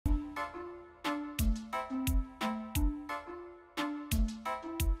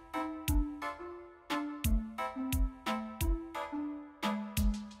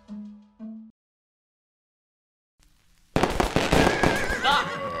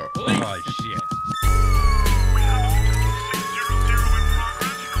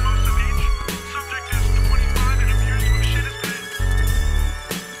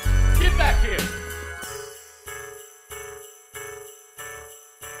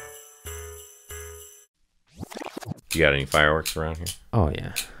You got any fireworks around here? Oh,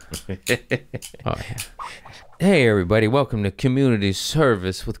 yeah. Oh, yeah. Hey, everybody. Welcome to Community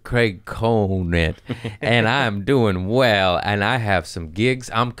Service with Craig Conant. And I'm doing well. And I have some gigs.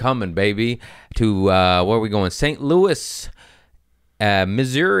 I'm coming, baby, to, where are we going? St. Louis,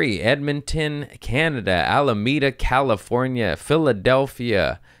 Missouri, Edmonton, Canada, Alameda, California,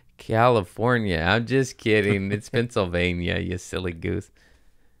 Philadelphia, California. I'm just kidding. It's Pennsylvania, you silly goose.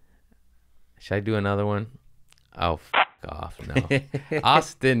 Should I do another one? Oh, fuck off. No.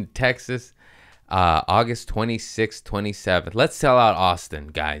 Austin, Texas, August 26th, 27th. Let's sell out Austin,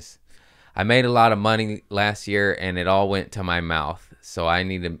 guys. I made a lot of money last year, and it all went to my mouth. So I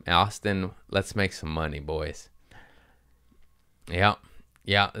need to, Austin, let's make some money, boys. Yeah.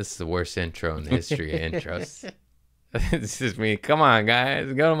 Yeah, this is the worst intro in the history of intros. This is me. Come on,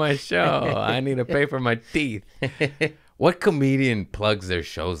 guys. Go to my show. I need to pay for my teeth. What comedian plugs their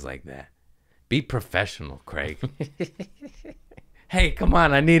shows like that? Be professional, Craig. Hey, come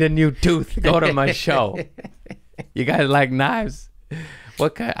on. I need a new tooth. Go to my show. You guys like knives?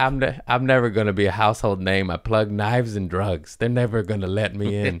 What kind? I'm never going to be a household name. I plug knives and drugs. They're never going to let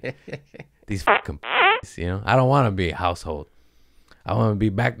me in. These fucking you know? I don't want to be a household. I want to be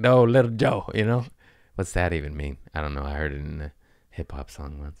backdoor little Joe, you know? What's that even mean? I don't know. I heard it in a hip-hop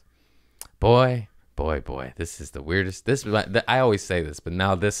song once. Boy, this is the weirdest. I always say this, but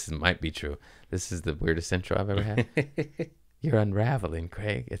now this might be true. This is the weirdest intro I've ever had. You're unraveling,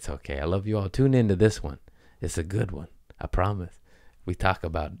 Craig. It's okay. I love you all. Tune into this one. It's a good one. I promise. We talk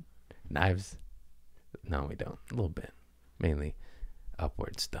about knives. No, we don't. A little bit. Mainly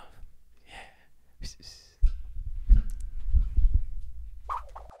upward stuff. Yeah.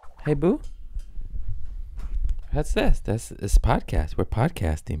 Hey, boo. What's this? This podcast. We're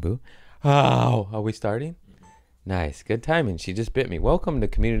podcasting, boo. Oh, are we starting? Nice. Good timing. She just bit me. Welcome to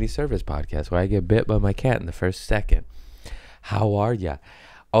Community Service Podcast, where I get bit by my cat in the first second. How are ya?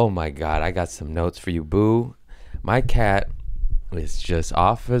 Oh, my God. I got some notes for you, boo. My cat is just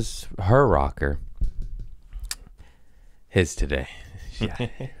off her rocker. His today. Yeah.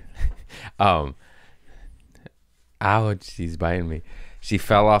 Ouch. She's biting me. She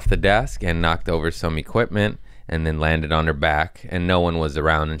fell off the desk and knocked over some equipment, and then landed on her back, and no one was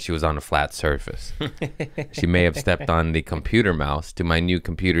around, and she was on a flat surface. She may have stepped on the computer mouse to my new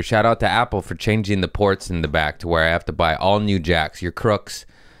computer. Shout out to Apple for changing the ports in the back to where I have to buy all new jacks. You're crooks.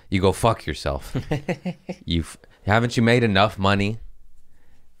 You go fuck yourself. Haven't you made enough money?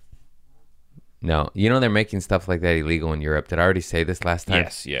 No. You know they're making stuff like that illegal in Europe. Did I already say this last time?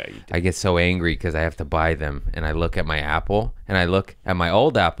 Yes, yeah, you did. I get so angry because I have to buy them, and I look at my Apple, and I look at my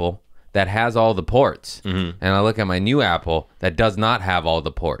old Apple that has all the ports. Mm-hmm. And I look at my new Apple that does not have all the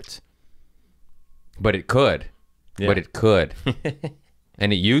ports. But it could. Yeah. But it could.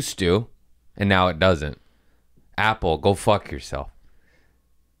 And it used to, and now it doesn't. Apple, go fuck yourself.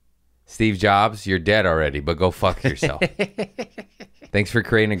 Steve Jobs, you're dead already, but go fuck yourself. Thanks for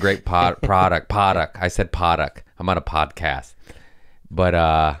creating a great product. I said product. I'm on a podcast.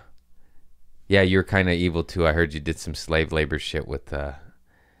 But, yeah, you're kind of evil, too. I heard you did some slave labor shit with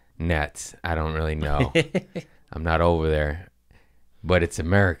nets. I don't really know. I'm not over there. But it's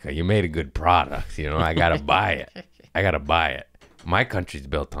America. You made a good product. You know, I got to buy it. My country's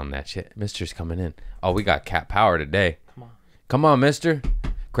built on that shit. Mister's coming in. Oh, we got cat power today. Come on, mister.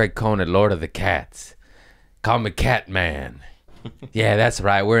 Craig Conant, Lord of the Cats. Call me Cat Man. Yeah, that's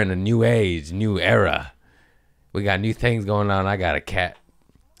right. We're in a new age, new era. We got new things going on. I got a cat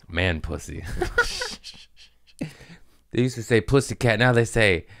man pussy. They used to say pussy cat. Now they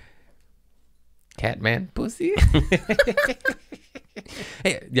say cat man pussy.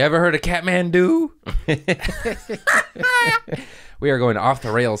 Hey, you ever heard of cat man do? We are going off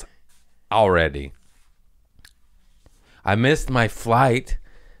the rails already. I missed my flight.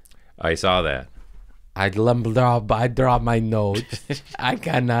 I saw that. I dropped my notes. I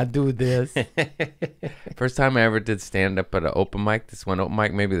cannot do this. First time I ever did stand up at an open mic. This one open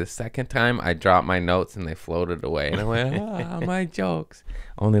mic, maybe the second time, I dropped my notes and they floated away. And I went, my jokes.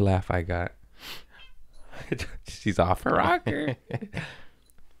 Only laugh I got. She's off her rocker.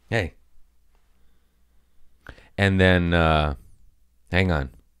 Hey. And then, hang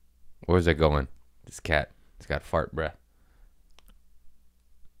on. Where's it going? This cat, it's got fart breath.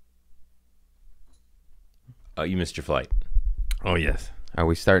 You missed your flight. Oh, yes. Are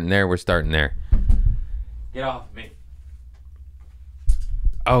we starting there? We're starting there. Get off me.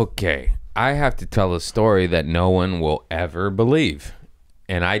 Okay. I have to tell a story that no one will ever believe.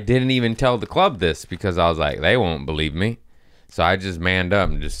 And I didn't even tell the club this because I was like, they won't believe me. So I just manned up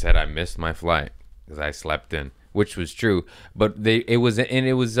and just said I missed my flight because I slept in, which was true. But it was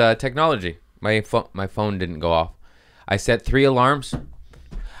technology. My phone didn't go off. I set 3 alarms.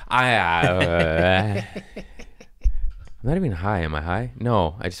 I'm not even high. Am I high?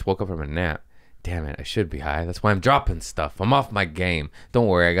 No, I just woke up from a nap. Damn it, I should be high. That's why I'm dropping stuff. I'm off my game. Don't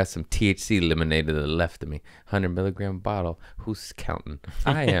worry, I got some THC lemonade to the left of me. 100 milligram bottle. Who's counting?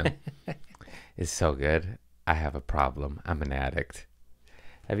 I am. It's so good. I have a problem. I'm an addict.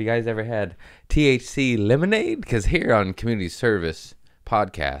 Have you guys ever had THC lemonade? Because here on Community Service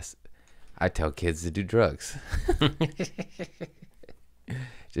Podcast, I tell kids to do drugs.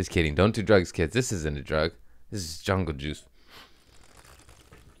 Just kidding. Don't do drugs, kids. This isn't a drug. This is jungle juice.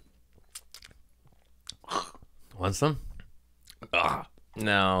 Want some?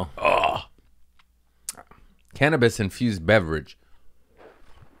 No. Cannabis-infused beverage.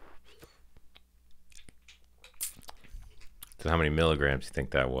 So how many milligrams do you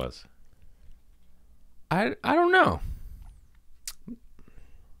think that was? I don't know.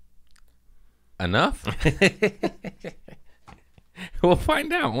 Enough? We'll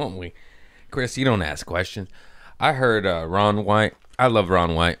find out, won't we? Chris, you don't ask questions. I heard Ron White. I love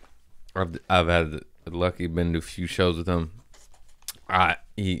Ron White. I've had the lucky been to a few shows with him.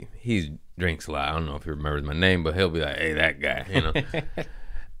 He drinks a lot. I don't know if he remembers my name, but he'll be like, "Hey, that guy," you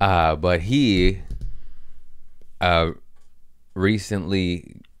know. But he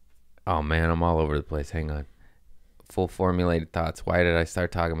recently, oh man, I'm all over the place. Hang on. Full formulated thoughts. Why did I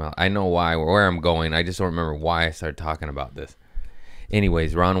start talking about? I know why, where I'm going. I just don't remember why I started talking about this.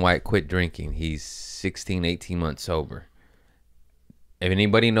 Anyways, Ron White quit drinking. He's 16, 18 months sober. If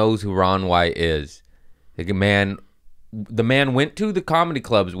anybody knows who Ron White is, the man went to the comedy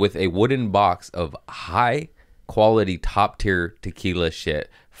clubs with a wooden box of high quality, top tier tequila shit,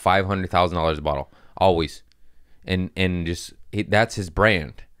 $500,000 a bottle, always, and just that's his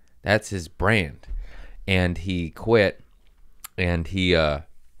brand. That's his brand. And he quit, and he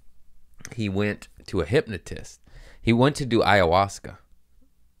went to a hypnotist. He went to do ayahuasca.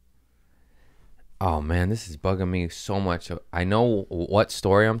 Oh man, this is bugging me so much. I know what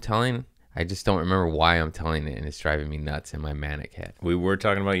story I'm telling. I just don't remember why I'm telling it, and it's driving me nuts in my manic head. We were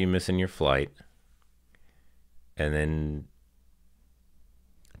talking about you missing your flight, and then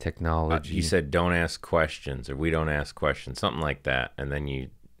technology. You said don't ask questions, or we don't ask questions, something like that, and then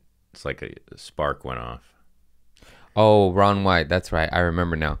it's like a spark went off. Oh, Ron White, that's right. I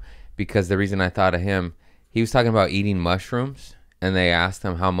remember now, because the reason I thought of him, he was talking about eating mushrooms, and they asked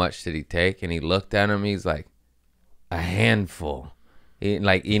him how much did he take, and he looked at him. He's like, a handful. He's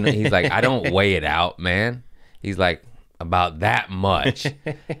like, I don't weigh it out, man. He's like, about that much.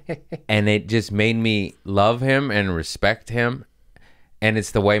 And it just made me love him and respect him. And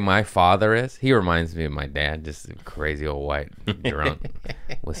it's the way my father is. He reminds me of my dad, just a crazy old white drunk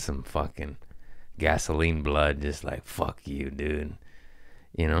with some fucking gasoline blood, just like, fuck you, dude.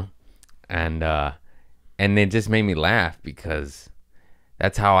 You know? And it just made me laugh because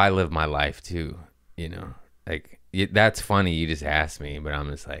that's how I live my life too, you know? Like, that's funny, you just asked me, but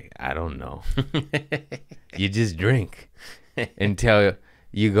I'm just like, I don't know. You just drink until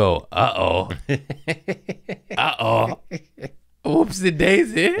you go, uh-oh. Uh-oh. Oopsie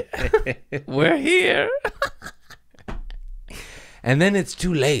daisy. We're here. And then it's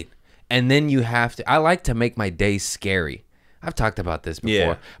too late. And then you have to, I like to make my days scary. I've talked about this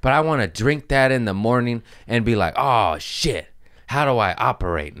before, but I want to drink that in the morning and be like, oh shit, how do I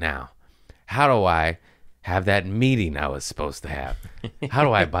operate now? How do I have that meeting I was supposed to have? How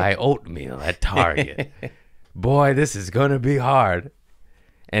do I buy oatmeal at Target? Boy, this is going to be hard.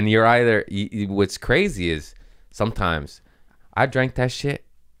 And you're either, what's crazy is sometimes I drank that shit.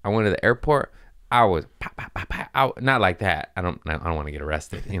 I went to the airport. I was not like that. I don't want to get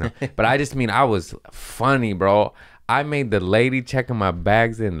arrested, you know. But I just mean I was funny, bro. I made the lady checking my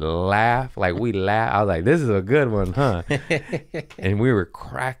bags and laugh. Like we laughed. I was like, this is a good one, huh? And we were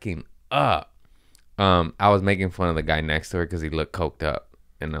cracking up. I was making fun of the guy next to her because he looked coked up.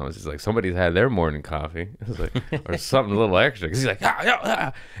 And I was just like, somebody's had their morning coffee. I was like, or something a little extra. Because he's like,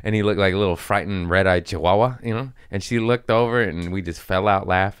 and he looked like a little frightened red-eyed chihuahua, you know? And she looked over and we just fell out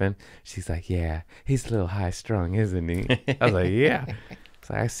laughing. She's like, yeah, he's a little high-strung, isn't he? I was like, yeah.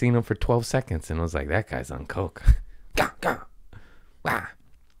 So I seen him for 12 seconds and I was like, that guy's on coke.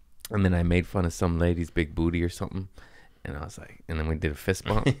 And then I made fun of some lady's big booty or something. And I was like, and then we did a fist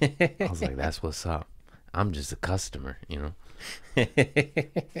bump. I was like, that's what's up. I'm just a customer, you know?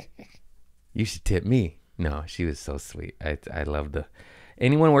 You should tip me. No, she was so sweet. I love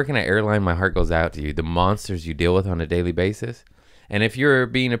anyone working at airline, my heart goes out to you. The monsters you deal with on a daily basis. And if you're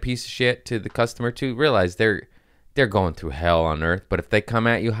being a piece of shit to the customer too, realize they're going through hell on earth. But if they come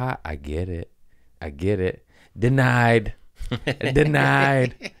at you hot, I get it. Denied.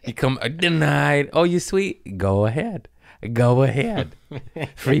 Denied. You come denied. Oh, you sweet? Go ahead. Go ahead.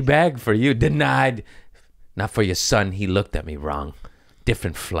 Free bag for you. Denied. Not for your son. He looked at me wrong.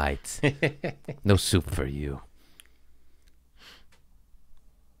 Different flights. No soup for you.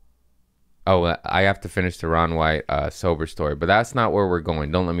 Oh, I have to finish the Ron White sober story, but that's not where we're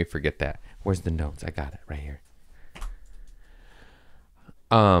going. Don't let me forget that. Where's the notes? I got it right here.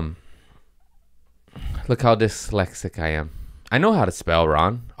 Look how dyslexic I am. I know how to spell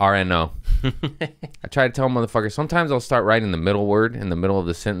Ron. RNO. I try to tell motherfuckers. Sometimes I'll start writing the middle word in the middle of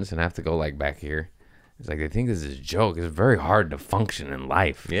the sentence and have to go like back here. It's like they think this is a joke. It's very hard to function in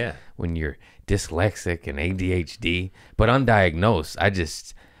life. Yeah. When you're dyslexic and ADHD, but undiagnosed. I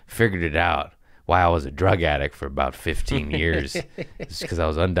just figured it out why I was a drug addict for about 15 years. It's because I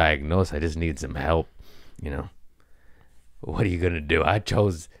was undiagnosed. I just needed some help, you know. What are you going to do? I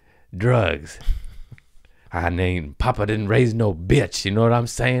chose drugs. Papa didn't raise no bitch. You know what I'm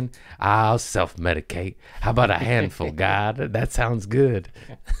saying? I'll self-medicate. How about a handful, God? That sounds good.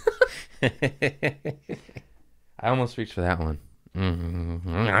 I almost reached for that one.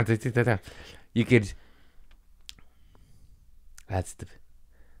 You could... That's the...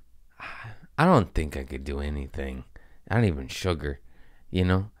 I don't think I could do anything. Not even sugar. You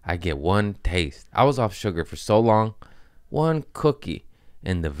know, I get one taste. I was off sugar for so long. One cookie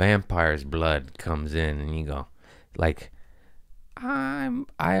and the vampire's blood comes in and you go, like, I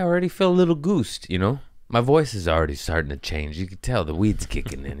already feel a little goosed, you know? My voice is already starting to change. You could tell the weed's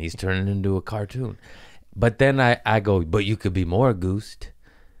kicking in. He's turning into a cartoon. But then I go, but you could be more goosed.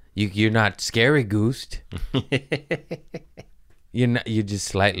 You're not scary goosed. You're just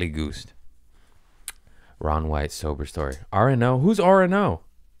slightly goosed. Ron White sober story. RNO? Who's RNO?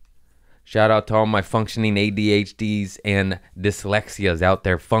 Shout out to all my functioning ADHDs and dyslexias out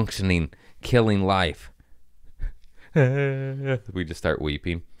there functioning, killing life. We just start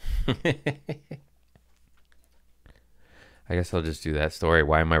weeping. I guess I'll just do that story.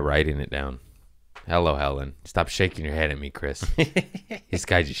 Why am I writing it down? Hello, Helen. Stop shaking your head at me, Chris. This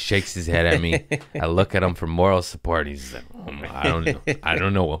guy just shakes his head at me. I look at him for moral support. He's like, I don't know.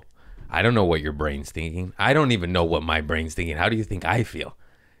 I don't know what your brain's thinking. I don't even know what my brain's thinking. How do you think I feel?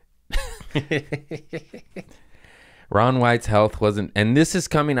 Ron White's health wasn't, and this is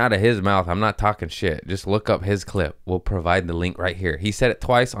coming out of his mouth. I'm not talking shit. Just look up his clip. We'll provide the link right here. He said it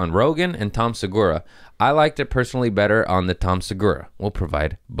twice on Rogan and Tom Segura. I liked it personally better on the Tom Segura. We'll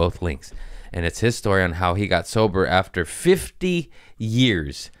provide both links. And it's his story on how he got sober after 50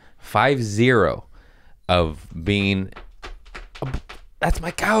 years, 50, of being, that's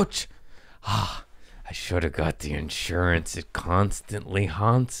my couch. I should have got the insurance. It constantly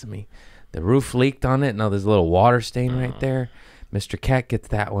haunts me. The roof leaked on it. Now there's a little water stain right there. Mr. Cat gets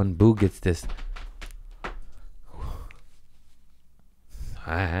that one. Boo gets this.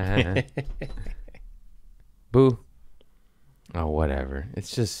 Boo. Oh, whatever.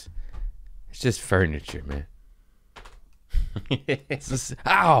 It's just furniture, man. It's just,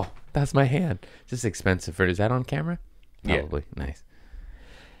 ow! That's my hand. It's just expensive furniture. Is that on camera? Probably. Yeah. Nice.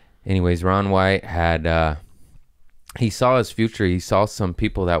 Anyways, Ron White had, he saw his future. He saw some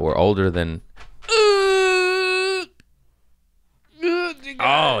people that were older than.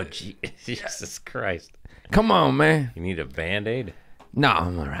 Oh, Jesus Christ. Come on, man. You need a Band-Aid? No,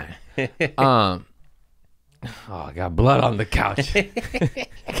 I'm all right. Oh, I got blood on the couch.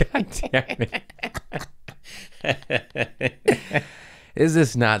 God damn it. Is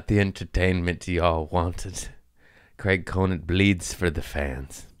this not the entertainment y'all wanted? Craig Conant bleeds for the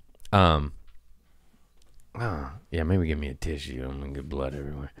fans. Yeah, maybe give me a tissue. I'm gonna get blood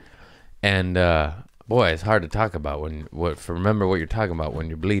everywhere. And boy, it's hard to talk about remember what you're talking about when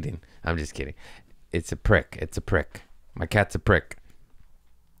you're bleeding. I'm just kidding. It's a prick. It's a prick. My cat's a prick.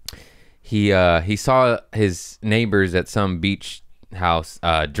 He saw his neighbors at some beach house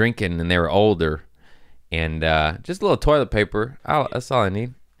drinking, and they were older, and just a little toilet paper. That's all I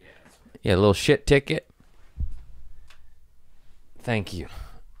need. Yeah, a little shit ticket. Thank you.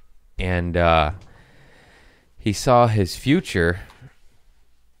 And he saw his future,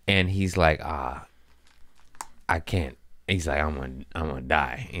 and he's like, I can't. He's like, I'm gonna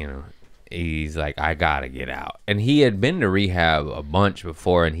die, you know. He's like, I gotta get out. And he had been to rehab a bunch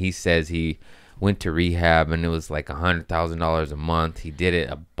before, and he says he went to rehab, and it was like $100,000 a month. He did it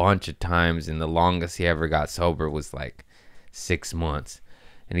a bunch of times, and the longest he ever got sober was like 6 months.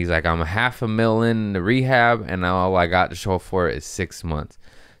 And he's like, I'm $500,000 in the rehab, and all I got to show for it is 6 months.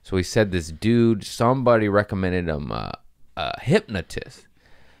 So he said this dude, somebody recommended him a hypnotist.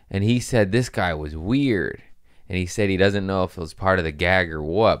 And he said this guy was weird. And he said he doesn't know if it was part of the gag or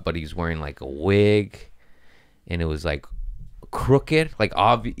what, but he's wearing like a wig. And it was like crooked, like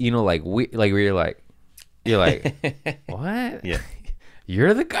obvious, you know, like where you're like, You're like, what? Yeah.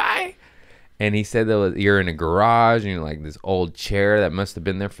 You're the guy? And he said that you're in a garage and you're like this old chair that must have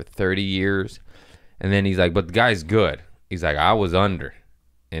been there for 30 years. And then he's like, but the guy's good. He's like, I was under.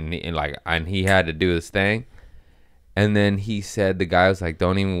 And he had to do this thing. And then he said, the guy was like,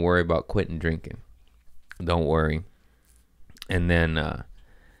 don't even worry about quitting drinking. Don't worry. And then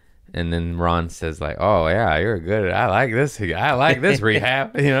Ron says like, oh yeah, you're good. I like this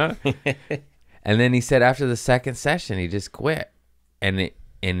rehab, you know? And then he said after the second session, he just quit. And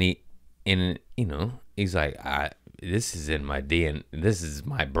you know, he's like, this is in my DNA. This is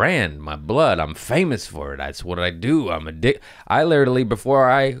my brand, my blood. I'm famous for it. That's what I do. I'm addicted. I literally, before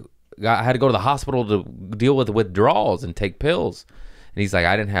I had to go to the hospital to deal with withdrawals and take pills. And he's like,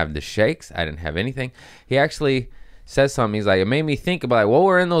 I didn't have the shakes. I didn't have anything. He actually says something. He's like, it made me think about, like, what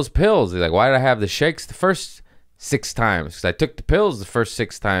were in those pills? He's like, why did I have the shakes the first 6 times? Because I took the pills the first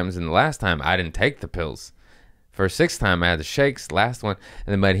 6 times, and the last time I didn't take the pills. First 6 time I had the shakes, last one.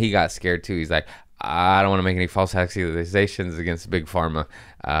 And then, but he got scared too. He's like, I don't want to make any false accusations against Big Pharma,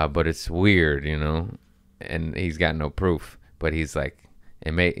 but it's weird, you know. And he's got no proof, but he's like,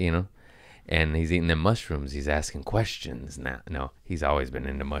 it may, you know. And he's eating them mushrooms. He's asking questions now. No, he's always been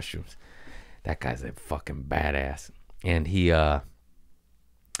into mushrooms. That guy's a fucking badass. And he, and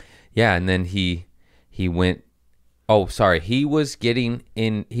then he went. Oh, sorry. He was getting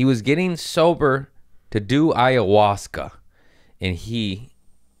sober to do ayahuasca, and he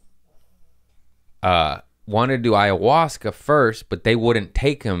wanted to do ayahuasca first, but they wouldn't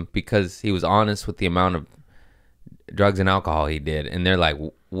take him because he was honest with the amount of drugs and alcohol he did, and they're like,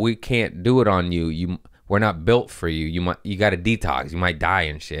 we can't do it on you. We're not built for you. You got to detox. You might die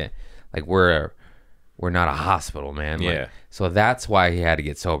and shit. Like we're not a hospital, man. Yeah. Like, so that's why he had to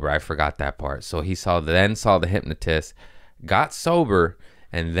get sober. I forgot that part. So he saw the hypnotist, got sober,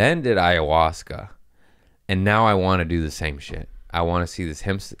 and then did ayahuasca. And now I want to do the same shit. I want to see this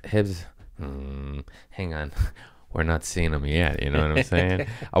hang on. We're not seeing him yet. You know what I'm saying?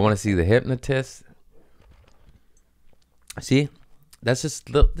 I want to see the hypnotist. See, that's just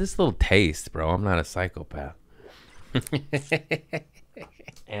this little taste, bro. I'm not a psychopath.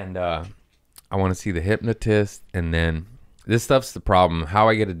 And I want to see the hypnotist. And then this stuff's the problem. How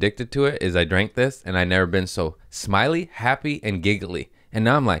I get addicted to it is I drank this and I never been so smiley, happy, and giggly. And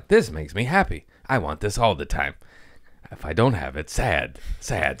now I'm like, this makes me happy. I want this all the time. If I don't have it, sad.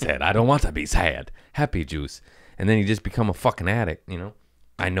 I don't want to be sad. Happy juice. And then you just become a fucking addict, you know?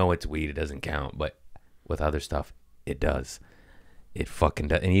 I know it's weed. It doesn't count. But with other stuff, it does. It fucking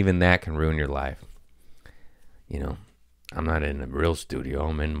does. And even that can ruin your life. You know, I'm not in a real studio.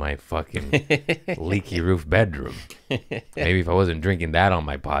 I'm in my fucking leaky roof bedroom. Maybe if I wasn't drinking that on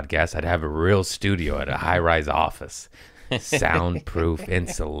my podcast, I'd have a real studio at a high-rise office. Soundproof,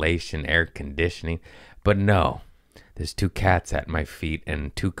 insulation, air conditioning. But no, there's 2 cats at my feet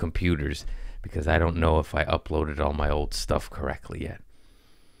and 2 computers because I don't know if I uploaded all my old stuff correctly yet.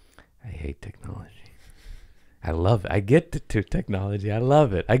 I hate technology. I love it. I get to technology. I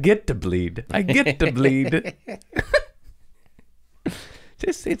love it. I get to bleed.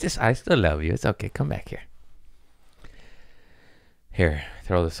 Just, I still love you. It's okay. Come back here. Here,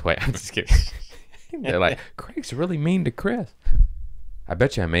 throw this away. I'm just kidding. They're like, Craig's really mean to Chris. I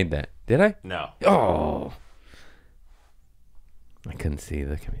bet you I made that. Did I? No. Oh. I couldn't see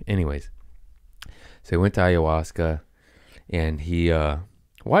the... Anyways. So he went to ayahuasca, and he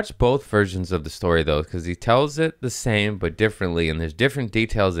watched both versions of the story, though, because he tells it the same but differently, and there's different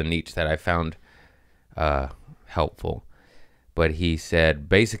details in each that I found helpful. But he said,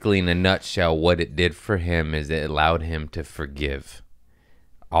 basically, in a nutshell, what it did for him is it allowed him to forgive.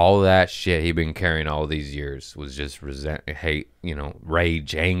 All that shit he'd been carrying all these years was just hate, you know,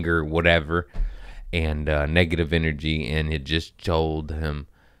 rage, anger, whatever, and negative energy, and it just told him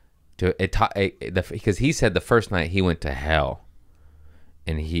to because he said the first night he went to hell,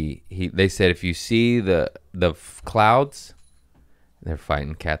 and they said if you see the clouds, they're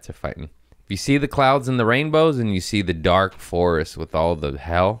fighting, cats are fighting. If you see the clouds and the rainbows, and you see the dark forest with all the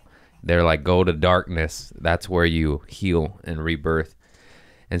hell, they're like, go to darkness. That's where you heal and rebirth.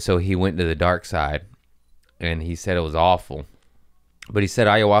 And so he went to the dark side, and he said it was awful. But he said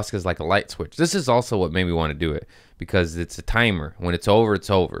ayahuasca is like a light switch. This is also what made me want to do it, because it's a timer. When it's over, it's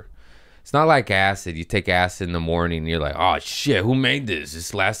over. It's not like acid. You take acid in the morning, and you're like, oh, shit, who made this?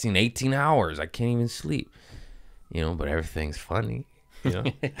 It's lasting 18 hours. I can't even sleep. You know, but everything's funny.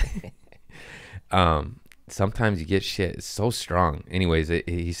 You know? Sometimes you get shit. It's so strong. Anyways,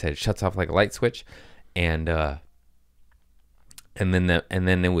 he said it shuts off like a light switch, and then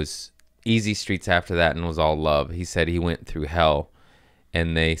it was easy streets after that, and it was all love. He said he went through hell,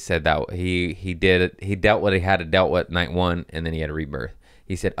 and they said that he dealt what he had to dealt with night one, and then he had a rebirth.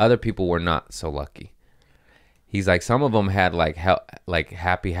 He said other people were not so lucky. He's like, some of them had like hell, like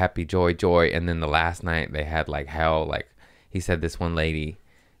happy, joy, and then the last night they had like hell. Like he said, this one lady,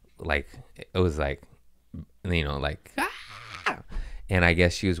 like it was like, you know, like, and I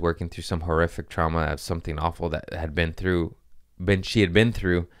guess she was working through some horrific trauma of something awful that she had been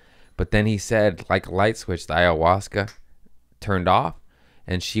through. But then he said, like a light switch, the ayahuasca turned off,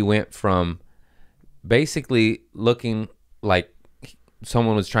 and she went from basically looking like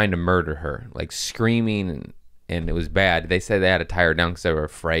someone was trying to murder her, like screaming, and it was bad. They said they had to tie her down because they were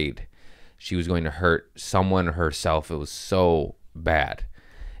afraid she was going to hurt someone or herself. It was so bad.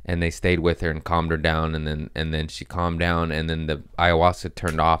 And they stayed with her and calmed her down, and then she calmed down, and then the ayahuasca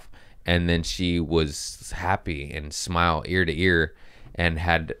turned off, and then she was happy and smiled ear to ear,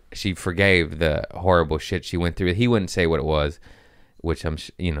 and she forgave the horrible shit she went through. He wouldn't say what it was, which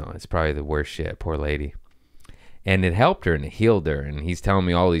it's probably the worst shit, poor lady. And it helped her and it healed her. And he's telling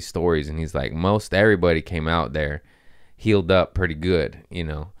me all these stories, and he's like, most everybody came out there healed up pretty good, you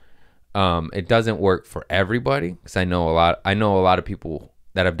know. It doesn't work for everybody, because I know a lot of people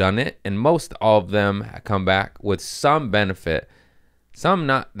that have done it, and most all of them come back with some benefit, some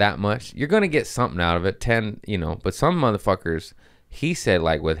not that much. You're gonna get something out of it, 10, you know. But some motherfuckers, he said,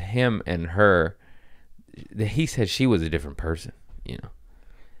 like with him and her, he said she was a different person, you know.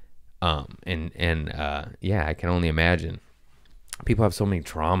 Yeah, I can only imagine. People have so many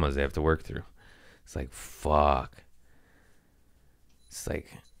traumas they have to work through. It's like, fuck. It's like,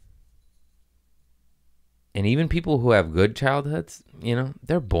 and even people who have good childhoods, you know,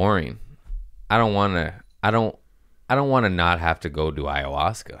 they're boring. I don't want to not have to go do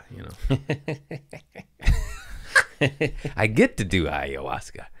ayahuasca, you know. I get to do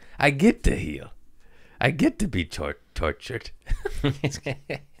ayahuasca. I get to heal. I get to be tortured.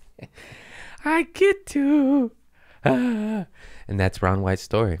 I get to. And that's Ron White's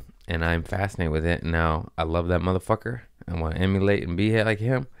story. And I'm fascinated with it. Now, I love that motherfucker. I want to emulate and be like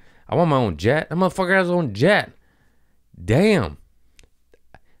him. I want my own jet. That motherfucker has his own jet. Damn.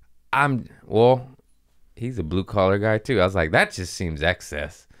 He's a blue collar guy too. I was like, that just seems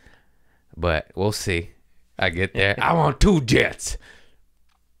excess. But we'll see. I get there. I want 2 jets.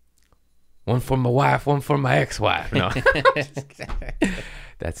 One for my wife, one for my ex-wife. No.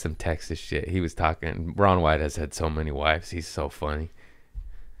 That's some Texas shit. He was talking. Ron White has had so many wives. He's so funny.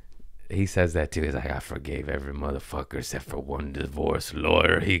 He says that too. He's like, I forgave every motherfucker except for one divorce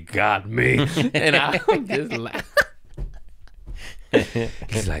lawyer. He got me. And I'm just laughing.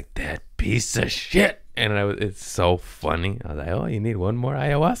 He's like, that piece of shit. And it's so funny. I was like, oh, you need one more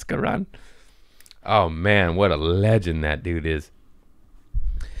ayahuasca, Ron? Oh, man, what a legend that dude is.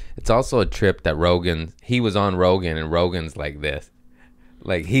 It's also a trip that he was on Rogan, and Rogan's like this.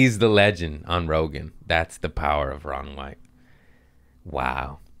 Like, he's the legend on Rogan. That's the power of Ron White.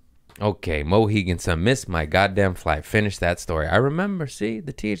 Wow. Okay, Mohegan son, missed my goddamn flight. Finish that story. I remember, see,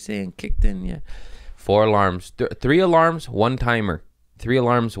 the THC kicked in, yeah. 4 alarms. 3 alarms, 1 timer. 3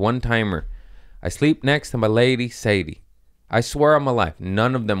 alarms, 1 timer. I sleep next to my lady, Sadie. I swear on my life,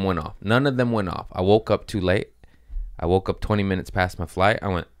 none of them went off. None of them went off. I woke up too late. I woke up 20 minutes past my flight. I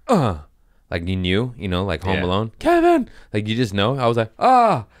went, like you knew, you know, like Home Alone. Kevin! Like you just know. I was like,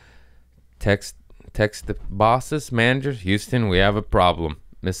 Text the bosses, managers. Houston, we have a problem.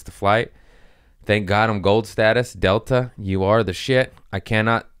 Missed the flight. Thank God I'm gold status. Delta, you are the shit. I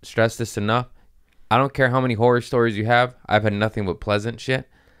cannot stress this enough. I don't care how many horror stories you have. I've had nothing but pleasant shit.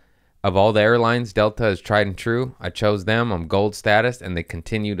 Of all the airlines, Delta is tried and true. I chose them. I'm gold status, and they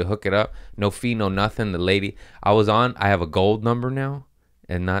continue to hook it up. No fee, no nothing. The lady I was on, I have a gold number now,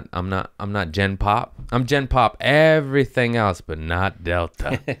 and I'm not Gen Pop. I'm Gen Pop everything else, but not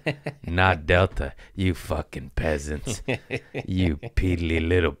Delta. Not Delta. You fucking peasants. You peedly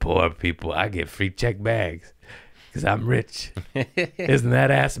little poor people. I get free check bags because I'm rich. Isn't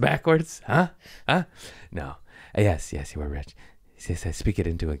that ass backwards? Huh? No. Yes, you are rich. Yes, I speak it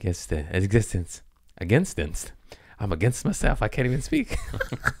into existence. Against. I'm against myself. I can't even speak.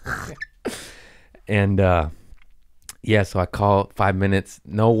 And so I call 5 minutes.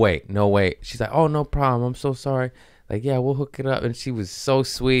 No wait. She's like, oh, no problem. I'm so sorry. Like, yeah, we'll hook it up. And she was so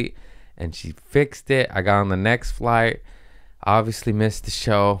sweet, and she fixed it. I got on the next flight. Obviously missed the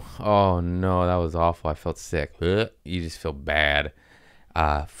show. Oh no, that was awful. I felt sick. You just feel bad.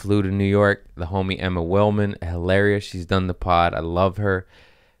 Flew to New York. The homie Emma Willman, hilarious. She's done the pod. I love her.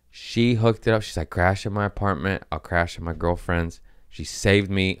 She hooked it up. She's like, crash at my apartment. I'll crash at my girlfriend's. She saved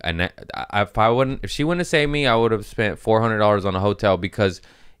me. And if she wouldn't have saved me, I would have spent $400 on a hotel, because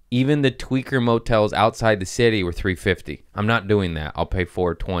Even the tweaker motels outside the city were $350. I'm not doing that. I'll pay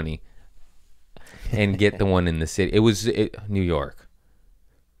 $420 and get the one in the city. It was New York.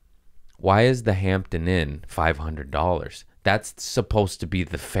 Why is the Hampton Inn $500? That's supposed to be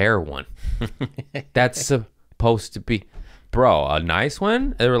the fair one. That's supposed to be, bro, a nice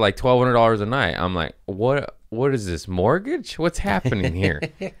one. They were like $1,200 a night. I'm like, what? What is this, mortgage? What's happening here?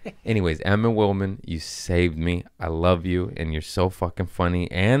 Anyways, Emma Willman, you saved me. I love you, and you're so fucking funny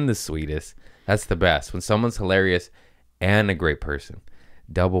and the sweetest. That's the best. When someone's hilarious and a great person.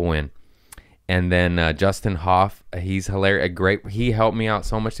 Double win. And then Justin Hoff, he's hilarious. He helped me out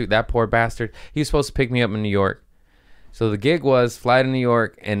so much too. That poor bastard. He was supposed to pick me up in New York. So the gig was fly to New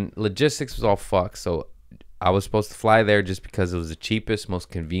York, and logistics was all fucked. So I was supposed to fly there just because it was the cheapest, most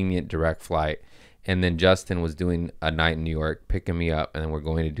convenient direct flight. And then Justin was doing a night in New York, picking me up, and then we're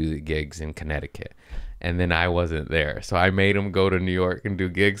going to do the gigs in Connecticut. And then I wasn't there. So I made him go to New York and do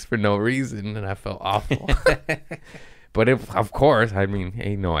gigs for no reason, and I felt awful. But of course, I mean,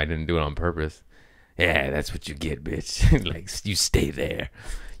 hey, no, I didn't do it on purpose. Yeah, that's what you get, bitch. Like, you stay there.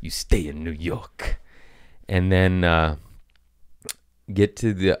 You stay in New York. And then get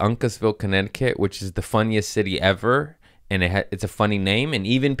to the Uncasville, Connecticut, which is the funniest city ever. And it's a funny name, and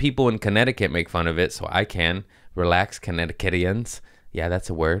even people in Connecticut make fun of it, so I can. Relax, Connecticutians. Yeah, that's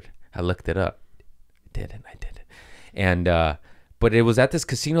a word. I looked it up. I did it. And, but it was at this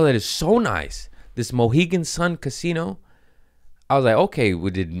casino that is so nice. This Mohegan Sun casino. I was like, okay,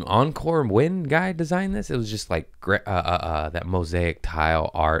 did Encore Win guy design this? It was just like that mosaic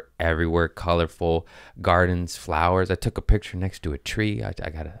tile art everywhere, colorful, gardens, flowers. I took a picture next to a tree. I'll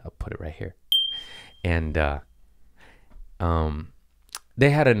put it right here. And, they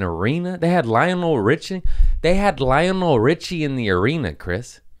had an arena. They had Lionel Richie. They had Lionel Richie in the arena,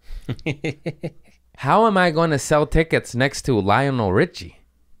 Chris. How am I going to sell tickets next to Lionel Richie?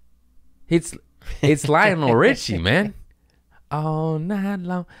 It's Lionel Richie, man. Oh, not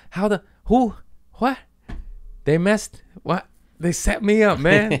long. What? They set me up,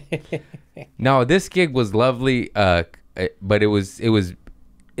 man. No, this gig was lovely. But it was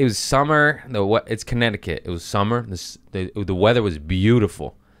summer. It's Connecticut. It was summer. The weather was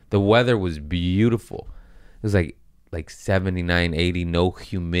beautiful. It was like 79, 80, no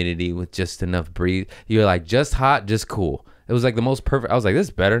humidity with just enough breeze. You're like, just hot, just cool. It was like the most perfect. I was like, this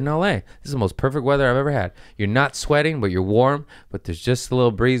is better than LA. This is the most perfect weather I've ever had. You're not sweating, but you're warm, but there's just a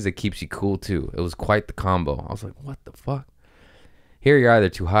little breeze that keeps you cool too. It was quite the combo. I was like, what the fuck? Here you're either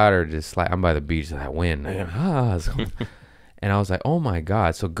too hot or just like, I'm by the beach, that wind. And I was like, oh my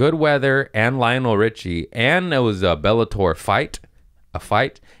God. So good weather and Lionel Richie. And it was a Bellator fight.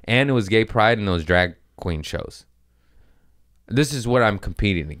 And it was gay pride and those drag queen shows. This is what I'm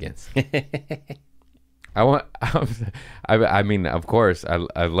competing against. I mean, of course,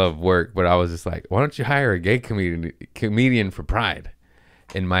 I love work, but I was just like, why don't you hire a gay comedian for pride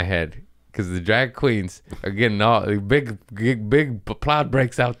in my head? Because the drag queens are getting all big plot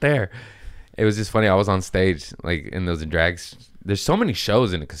breaks out there. It was just funny. I was on stage, like in those drags. There's so many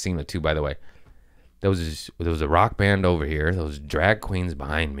shows in the casino too, by the way. There was a rock band over here. There was drag queens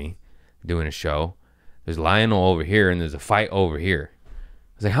behind me doing a show. There's Lionel over here, and there's a fight over here. I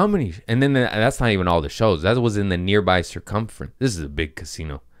was like, how many? And then that's not even all the shows. That was in the nearby circumference. This is a big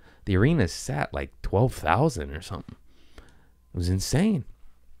casino. The arena sat like 12,000 or something. It was insane.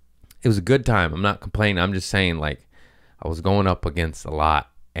 It was a good time. I'm not complaining. I'm just saying, like, I was going up against a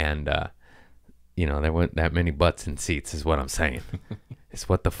lot, and there weren't that many butts in seats is what I'm saying. It's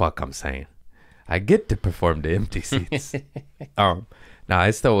what the fuck I'm saying. I get to perform the empty seats.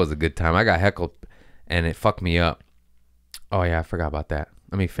 It still was a good time. I got heckled, and it fucked me up. Oh, yeah, I forgot about that.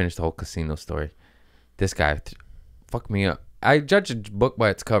 Let me finish the whole casino story. This guy fucked me up. I judge a book by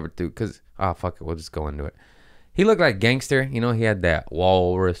its cover, too, because, fuck it, we'll just go into it. He looked like a gangster. He had that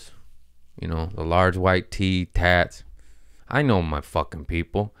walrus, the large white tee, tats. I know my fucking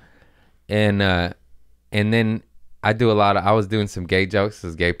people. And then I was doing some gay jokes. It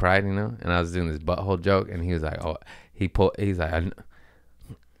was gay pride, and I was doing this butthole joke, and he was like, he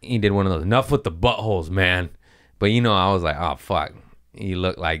did one of those, enough with the buttholes, man. But, I was like, oh, fuck. You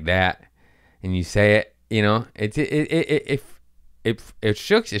look like that, and you say it, it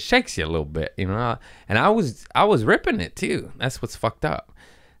shakes you a little bit, and I was ripping it too. That's what's fucked up.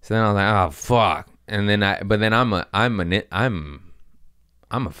 So then I was like, oh, fuck. And then I'm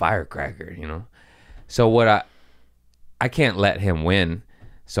a firecracker, So what I can't let him win,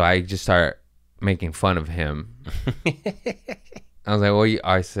 so I just start making fun of him. I was like,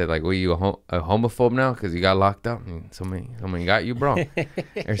 I said, like, were you a homophobe now because you got locked up and somebody got you, bro,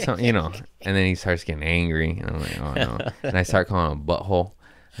 or something, And then he starts getting angry, and I'm like, oh no, and I start calling him a butthole.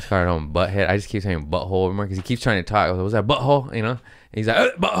 I started on butthead. I just keep saying butthole everywhere because he keeps trying to talk. I was like, was that butthole? And he's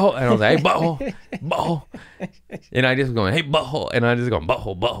like, butthole. And I was like, hey, butthole, butthole. And I just going, hey, butthole. And I just going,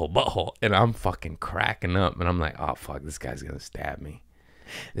 butthole, butthole, butthole. And I'm fucking cracking up. And I'm like, oh, fuck, this guy's going to stab me.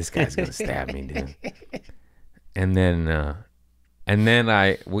 This guy's going to stab me, dude. And then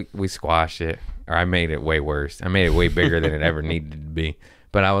we squashed it. Or I made it way worse. I made it way bigger than it ever needed to be.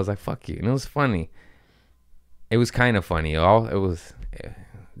 But I was like, fuck you. And it was funny. It was kind of funny. It was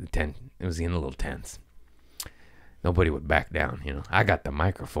getting a little tense. Nobody would back down, I got the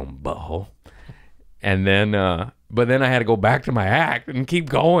microphone, butthole. And then, but then I had to go back to my act and keep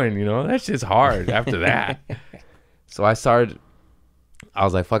going, That's just hard after that. So I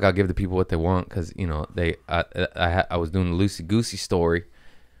was like, fuck, I'll give the people what they want. Because, I was doing the Loosey Goosey story.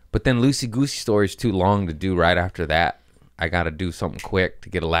 But then Loosey Goosey story is too long to do right after that. I got to do something quick to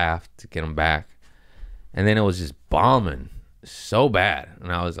get a laugh, to get them back. And then it was just bombing so bad.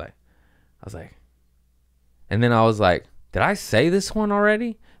 And I was like, and then I was like, did I say this one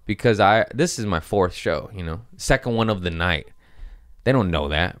already? Because this is my fourth show, second one of the night. They don't know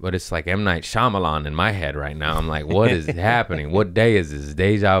that, but it's like M. Night Shyamalan in my head right now. I'm like, what is happening? What day is this?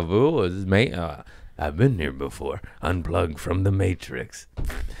 Deja vu? Or is this I've been here before. Unplugged from the Matrix.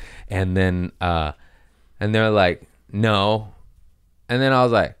 And then, and they're like, no. And then I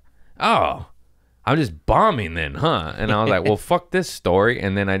was like, oh, I'm just bombing then, huh? And I was like, well, fuck this story.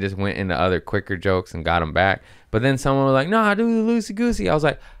 And then I just went into other quicker jokes and got them back. But then someone was like, no, I do the Loosey Goosey. I was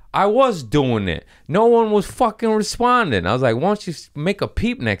like, I was doing it. No one was fucking responding. I was like, why don't you make a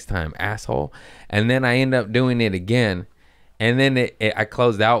peep next time, asshole? And then I end up doing it again. And then I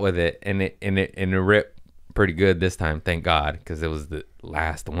closed out with it, and it ripped pretty good this time, thank God, because it was the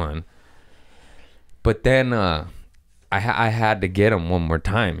last one. But then I had to get him one more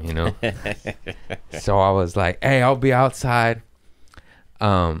time, So I was like, hey, I'll be outside,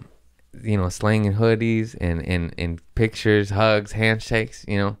 slanging hoodies and pictures, hugs, handshakes,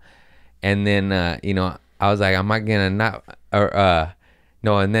 And then, I was like, am I going to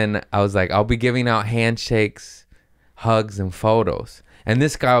no. And then I was like, I'll be giving out handshakes, hugs, and photos. And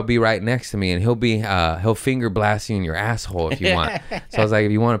this guy will be right next to me, and he'll finger blast you in your asshole if you want. So I was like,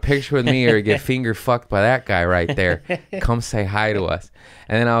 if you want a picture with me or get finger fucked by that guy right there, come say hi to us.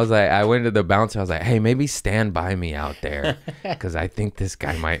 And then I was like, I went to the bouncer. I was like, hey, maybe stand by me out there, because I think this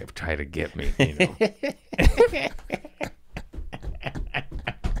guy might have tried to get me,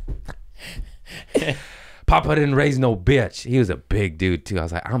 Papa didn't raise no bitch. He was a big dude too. I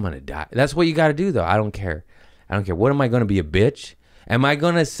was like, I'm gonna die. That's what you got to do though. I don't care. What am I gonna be, a bitch? Am I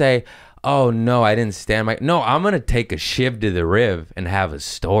going to say, oh, no, I didn't stand my... No, I'm going to take a shiv to the riv and have a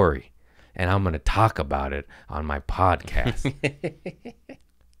story. And I'm going to talk about it on my podcast.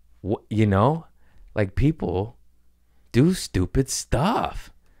 Like, people do stupid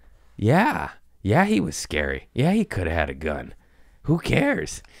stuff. Yeah, he was scary. Yeah, he could have had a gun. Who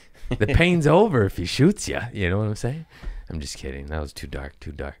cares? The pain's over if he shoots you. You know what I'm saying? I'm just kidding. That was too dark.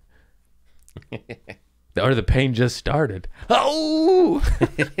 Or the pain just started. Oh!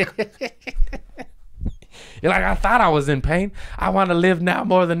 You're like, I thought I was in pain. I want to live now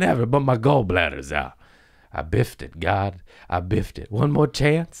more than ever, but my gallbladder's out. I biffed it, God. I biffed it. One more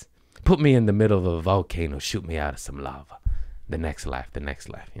chance? Put me in the middle of a volcano. Shoot me out of some lava. The next life,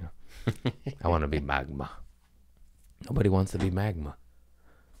 I want to be magma. Nobody wants to be magma.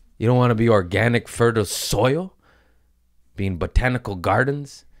 You don't want to be organic, fertile soil? Being botanical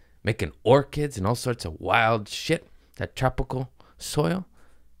gardens? Making orchids and all sorts of wild shit, that tropical soil.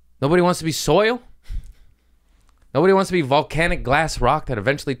 Nobody wants to be soil. Nobody wants to be volcanic glass rock that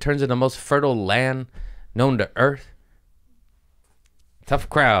eventually turns into the most fertile land known to Earth. Tough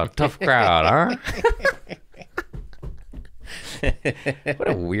crowd, huh?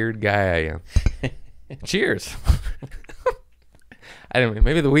 What a weird guy I am. Cheers.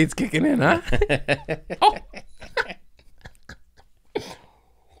 Maybe the weed's kicking in, huh? Oh.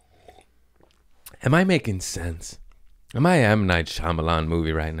 Am I making sense? Am I M. Night Shyamalan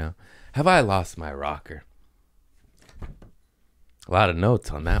movie right now? Have I lost my rocker? A lot of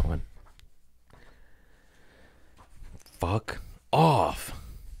notes on that one. Fuck off.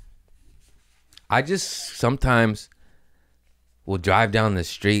 I just sometimes will drive down the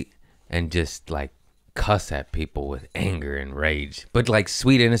street and just like cuss at people with anger and rage. But like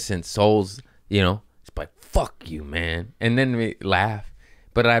sweet innocent souls, it's like, fuck you, man. And then we laugh.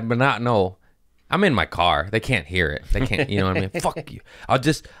 But I not know. I'm in my car. They can't hear it. They can't, you know what I mean? Fuck you. I'll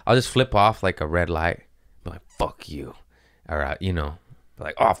just flip off like a red light. Be like, fuck you. Or, be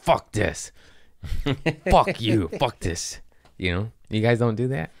like, oh, fuck this. Fuck you. Fuck this. You guys don't do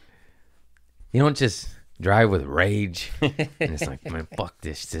that? You don't just drive with rage. And it's like, man, fuck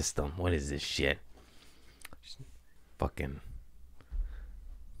this system. What is this shit? Just fucking.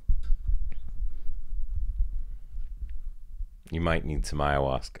 You might need some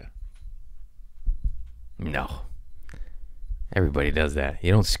ayahuasca. No. Everybody does that.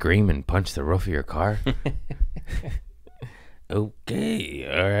 You don't scream and punch the roof of your car. Okay,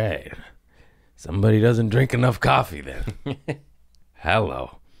 all right. Somebody doesn't drink enough coffee then.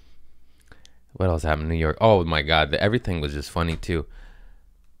 Hello. What else happened in New York? Oh my God, everything was just funny too.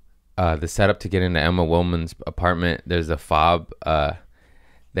 The setup to get into Emma Willman's apartment, there's a fob.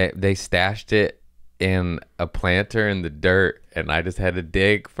 They stashed it in a planter in the dirt, and I just had to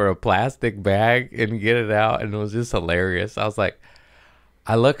dig for a plastic bag and get it out, and it was just hilarious. I was like,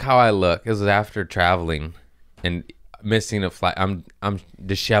 I look how I look. It was after traveling and missing a flight. I'm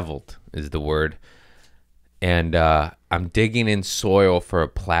disheveled is the word, and I'm digging in soil for a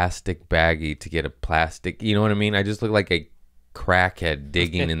plastic baggie to get a plastic. You know what I mean? I just look like a crackhead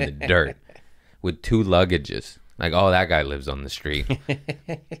digging in the dirt with 2 luggages. Like, oh, that guy lives on the street.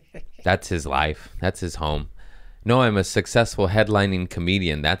 That's his life. That's his home. No, I'm a successful headlining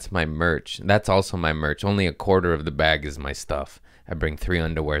comedian. That's my merch. That's also my merch. Only a quarter of the bag is my stuff. I bring 3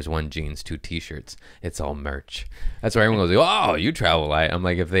 underwears, 1 jeans, 2 t-shirts. It's all merch. That's why everyone goes, oh, you travel light. I'm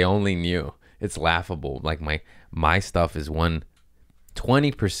like, if they only knew. It's laughable. Like my stuff is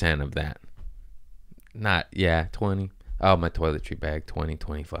 20% of that. Not, yeah, 20. Oh, my toiletry bag, 20,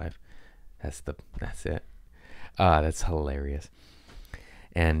 25. That's it. That's hilarious.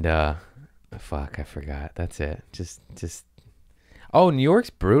 And fuck, I forgot. That's it. Just oh, New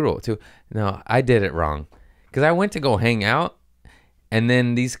York's brutal too. No, I did it wrong. Cause I went to go hang out, and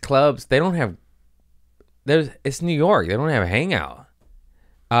then these clubs, they don't have it's New York. They don't have a hangout.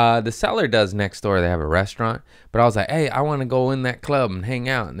 The Cellar does next door. They have a restaurant. But I was like, hey, I want to go in that club and hang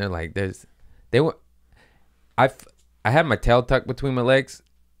out. And they're like, I had my tail tucked between my legs.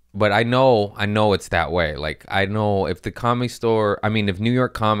 But I know it's that way. Like, I know if the comedy store, if New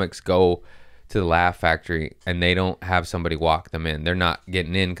York comics go to the Laugh Factory and they don't have somebody walk them in, they're not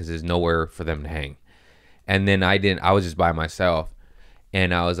getting in because there's nowhere for them to hang. And then I was just by myself.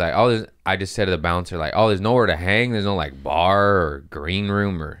 And I was like, I just said to the bouncer, like, oh, there's nowhere to hang. There's no, like, bar or green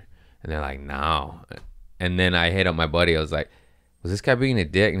room and they're like, no. And then I hit up my buddy. I was like, was this guy being a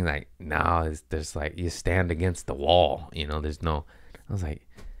dick? And he's like, no, there's like, you stand against the wall. There's no, I was like,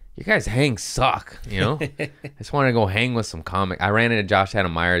 you guys suck, I just want to go hang with some comic. I ran into Josh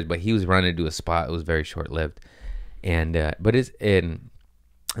Adam Myers, but he was running to a spot. It was very short-lived. And then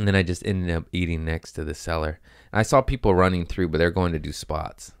I just ended up eating next to the Cellar. And I saw people running through, but they're going to do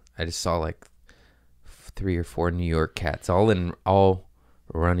spots. I just saw like 3 or 4 New York cats, all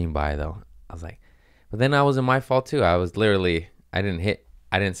running by though. I was like, but then I was in my fault too. I was literally, I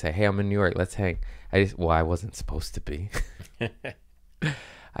didn't say, hey, I'm in New York, let's hang. I wasn't supposed to be.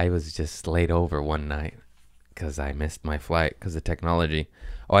 I was just laid over one night because I missed my flight because of technology.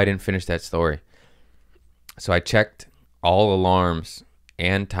 Oh, I didn't finish that story. So I checked all alarms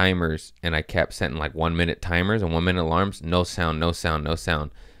and timers, and I kept setting like 1-minute timers and 1-minute alarms. No sound, no sound, no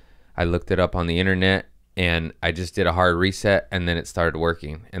sound. I looked it up on the internet, and I just did a hard reset, and then it started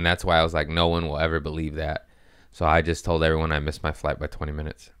working. And that's why I was like, no one will ever believe that. So I just told everyone I missed my flight by 20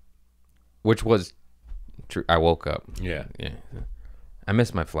 minutes, which was true. I woke up. Yeah. I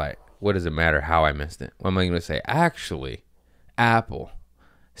missed my flight. What does it matter how I missed it? What am I going to say? Actually, Apple,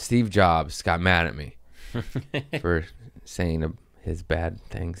 Steve Jobs got mad at me for saying his bad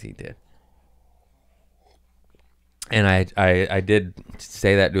things he did. And I did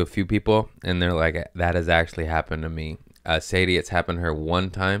say that to a few people, and they're like, that has actually happened to me. Sadie, it's happened to her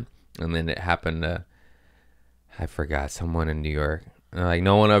one time, and then it happened to, I forgot, someone in New York. And they're like,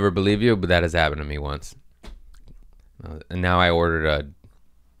 no one ever believed you, but that has happened to me once. And now I ordered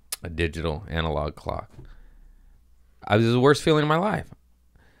a digital analog clock. It was the worst feeling of my life.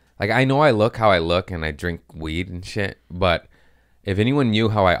 Like, I know I look how I look and I drink weed and shit, but if anyone knew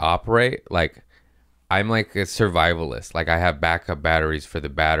how I operate, like, I'm like a survivalist. Like, I have backup batteries for the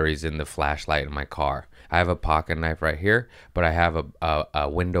batteries in the flashlight in my car. I have a pocket knife right here, but I have a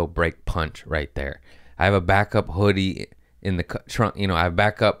window brake punch right there. I have a backup hoodie in the trunk. I have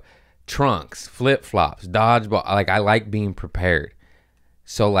backup trunks, flip-flops, dodgeball. Like, I like being prepared.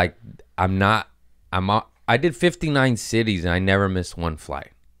 So, like, I did 59 cities and I never missed one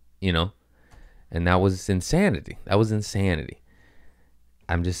flight, and that was insanity.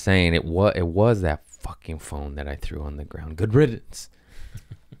 I'm just saying it was that fucking phone that I threw on the ground. Good riddance.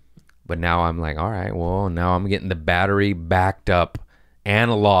 But now I'm like, all right, well, now I'm getting the battery backed up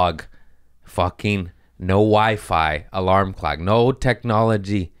analog fucking no Wi-Fi alarm clock, no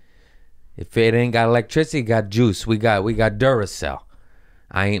technology. If it ain't got electricity, got juice. We got Duracell.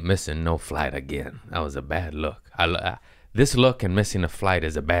 I ain't missing no flight again. That was a bad look. This look and missing a flight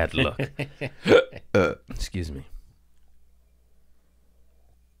is a bad look. Excuse me.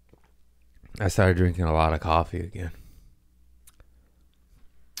 I started drinking a lot of coffee again.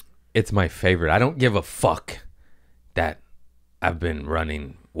 It's my favorite. I don't give a fuck that I've been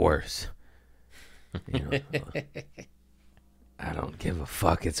running worse. You know, I don't give a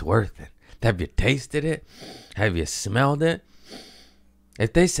fuck. It's worth it. Have you tasted it? Have you smelled it?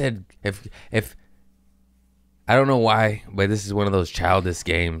 If they said, if I don't know why, but this is one of those childish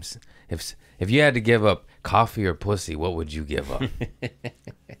games. If you had to give up coffee or pussy, what would you give up?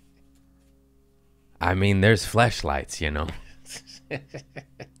 I mean, there's fleshlights, you know.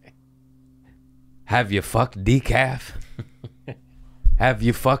 Have you fucked decaf? Have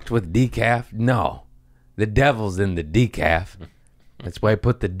you fucked with decaf? No. The devil's in the decaf. That's why I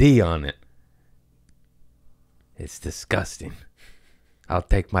put the D on it. It's disgusting. I'll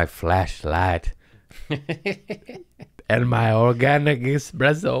take my flashlight and my organic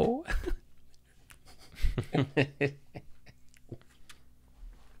espresso.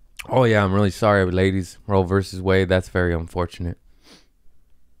 Oh, yeah, I'm really sorry, ladies. Roe versus Wade, that's very unfortunate.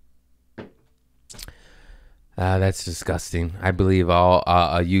 That's disgusting. I believe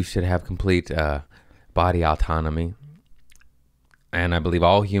all you should have complete body autonomy. And I believe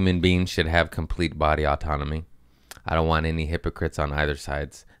all human beings should have complete body autonomy. I don't want any hypocrites on either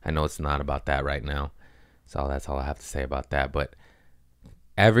sides. I know it's not about that right now. So that's all I have to say about that. But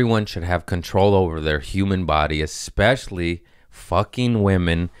everyone should have control over their human body, especially fucking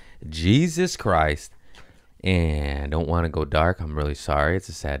women. Jesus Christ. And I don't want to go dark. I'm really sorry. It's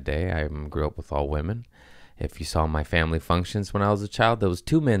a sad day. I grew up with all women. If you saw my family functions when I was a child, there was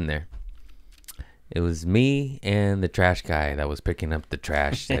 2 men there. It was me and the trash guy that was picking up the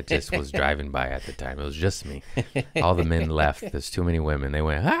trash that just was driving by at the time. It was just me. All the men left. There's too many women. They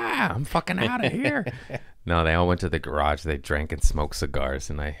went, I'm fucking out of here. No, they all went to the garage. They drank and smoked cigars,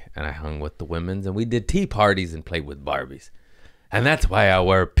 and I hung with the women, and we did tea parties and played with Barbies. And that's why I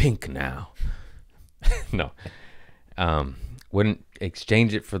wear pink now. No. Wouldn't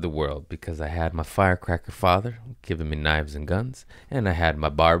exchange it for the world, because I had my firecracker father giving me knives and guns, and I had my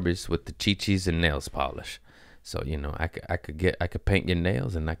Barbies with the chi-chis and nails polish. So, you know, I could paint your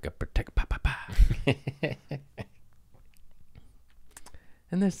nails, and I could protect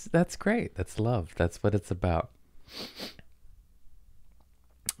And that's great. That's love. That's what it's about.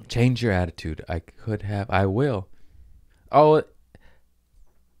 Change your attitude. I will. Oh,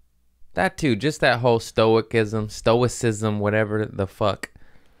 that too, just that whole stoicism, whatever the fuck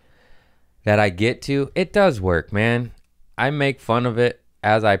that I get to, it does work, man. I make fun of it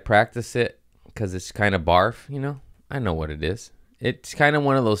as I practice it because it's kind of barf, you know? I know what it is. It's kind of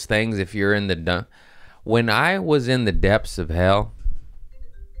one of those things if you're in the... When I was in the depths of hell...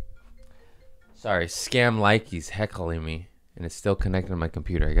 Sorry, Scam Likey's heckling me, and it's still connected to my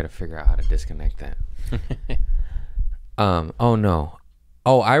computer. I got to figure out how to disconnect that. Oh, no.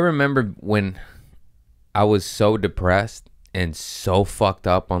 Oh, I remember when I was so depressed and so fucked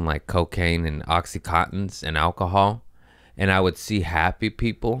up on like cocaine and Oxycontins and alcohol, and I would see happy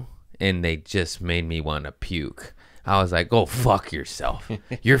people and they just made me want to puke. I was like, go fuck yourself.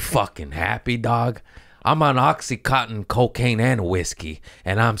 You're fucking happy, dog. I'm on Oxycontin, cocaine, and whiskey,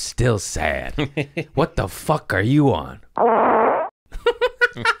 and I'm still sad. What the fuck are you on?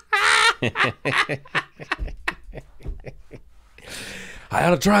 I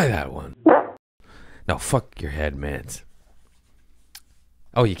ought to try that one. No, fuck your head, mans.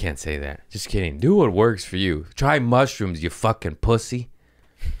 Oh, you can't say that. Just kidding. Do what works for you. Try mushrooms, you fucking pussy.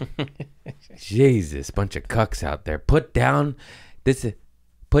 Jesus, bunch of cucks out there. Put down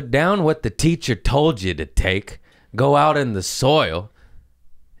what the teacher told you to take. Go out in the soil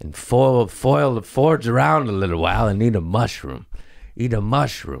and forge around a little while and eat a mushroom. Eat a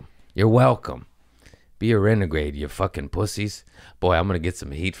mushroom. You're welcome. Be a renegade, you fucking pussies. Boy, I'm gonna get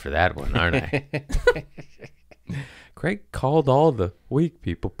some heat for that one, aren't I? Craig called all the weak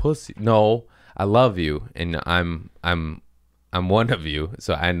people pussy. No, I love you, and I'm one of you.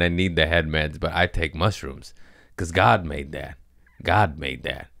 So I need the head meds, but I take mushrooms, cause God made that. God made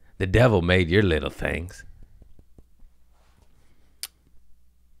that. The devil made your little things.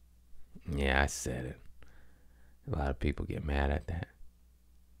 Yeah, I said it. A lot of people get mad at that.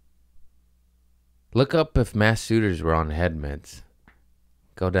 Look up if mass shooters were on head meds.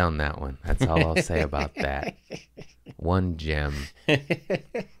 Go down that one. That's all I'll say about that. One gem.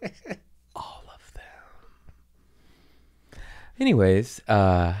 All of them. Anyways,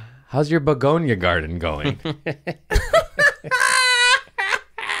 how's your begonia garden going?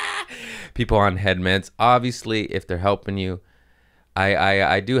 people on head meds. Obviously, if they're helping you,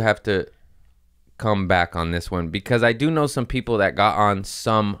 I do have to come back on this one because I do know some people that got on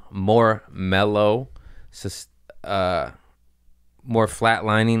some more mellow, more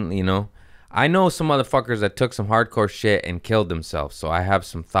flatlining, you know. I know some motherfuckers that took some hardcore shit and killed themselves, so I have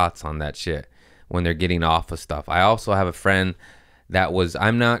some thoughts on that shit when they're getting off of stuff. I also have a friend that was,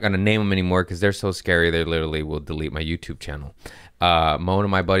 I'm not going to name them anymore because they're so scary, they literally will delete my YouTube channel. One of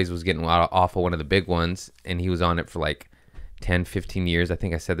my buddies was getting off of one of the big ones, and he was on it for like 10, 15 years. I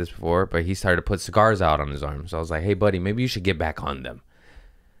think I said this before, but he started to put cigars out on his arm. So I was like, hey, buddy, maybe you should get back on them.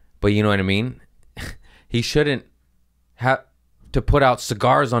 But you know what I mean? He shouldn't have to put out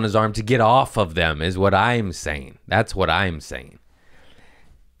cigars on his arm to get off of them is what I'm saying. That's what I'm saying.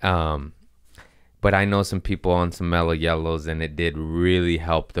 But I know some people on some mellow yellows, and it did really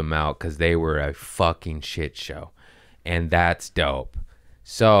help them out because they were a fucking shit show. And that's dope.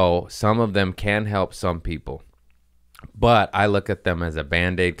 So some of them can help some people. But I look at them as a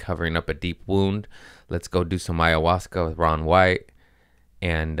Band-Aid covering up a deep wound. Let's go do some ayahuasca with Ron White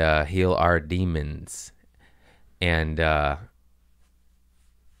and heal our demons. And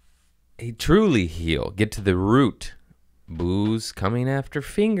truly heal. Get to the root. Booze coming after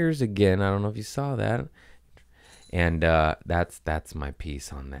fingers again. I don't know if you saw that. And that's my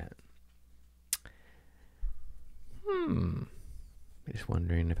piece on that. Just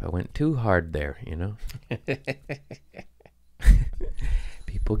wondering if I went too hard there, you know?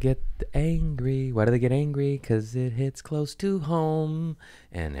 People get angry. Why do they get angry? Because it hits close to home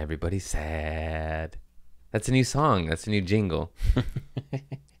and everybody's sad. That's a new song. That's a new jingle.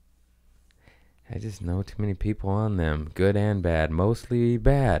 I just know too many people on them, good and bad, mostly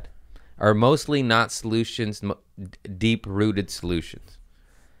bad, or mostly not solutions, deep-rooted solutions,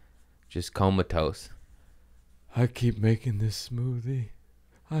 just comatose. I keep making this smoothie.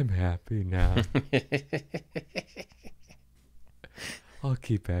 I'm happy now. I'll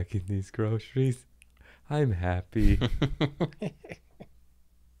keep packing these groceries. I'm happy.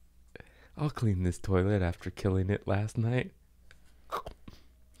 I'll clean this toilet after killing it last night.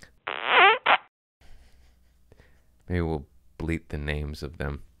 Maybe we'll bleep the names of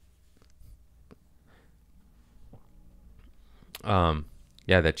them.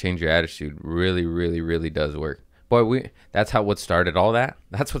 Yeah, that change your attitude really, really, really does work. Boy, that's what started all that.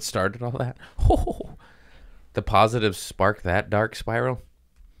 That's what started all that. Oh, the positives sparked that dark spiral.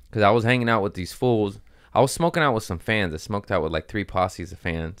 Because I was hanging out with these fools. I was smoking out with some fans. I smoked out with like 3 posses of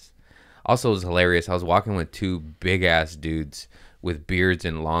fans. Also, it was hilarious. I was walking with 2 big-ass dudes with beards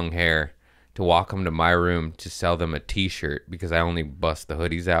and long hair to walk them to my room to sell them a t-shirt because I only bust the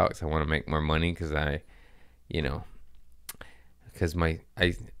hoodies out because I want to make more money because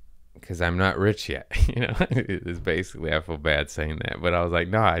because I'm not rich yet, you know. It's basically, I feel bad saying that, but I was like,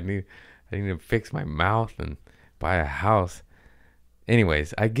 no, I need to fix my mouth and buy a house.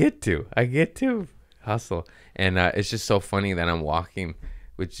 Anyways, I get to hustle, and it's just so funny that I'm walking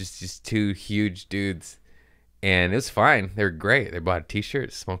with just 2 huge dudes. And it was fine. They were great. They bought a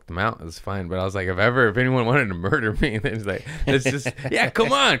t-shirt, smoked them out. It was fine. But I was like, if anyone wanted to murder me, then it's like, let's just, yeah, come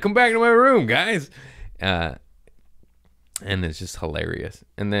back to my room, guys. And it's just hilarious.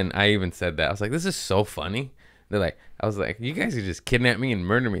 And then I even said that. I was like, this is so funny. I was like, you guys could just kidnap me and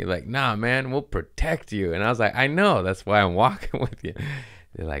murder me. Like, nah, man, we'll protect you. And I was like, I know. That's why I'm walking with you.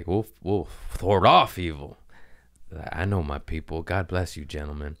 They're like, we'll thwart off evil. Like, I know my people. God bless you,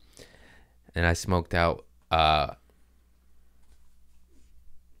 gentlemen. And I smoked out.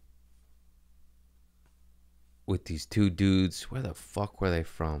 With these 2 dudes. Where the fuck were they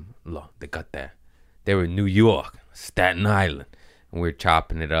from? Look, they got that. They were in New York, Staten Island, and we were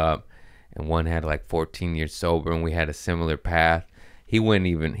chopping it up. And one had like 14 years sober, and we had a similar path. He went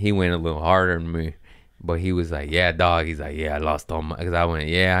a little harder than me, but he was like, yeah, dog. He's like, yeah, I lost all my, because I went,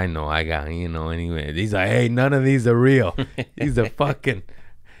 yeah, I know, I got, you know, anyway. He's like, hey, none of these are real. He's a fucking,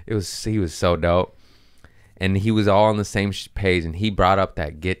 he was so dope. And he was all on the same page, and he brought up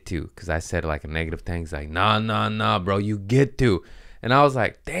that get to, because I said like a negative thing. He's like, nah, bro, you get to. And I was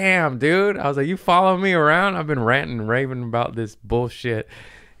like, damn, dude. I was like, you follow me around? I've been ranting and raving about this bullshit.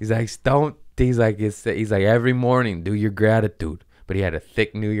 He's like, he's like, every morning, do your gratitude. But he had a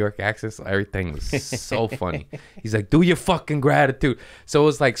thick New York accent, so everything was so funny. He's like, do your fucking gratitude. So it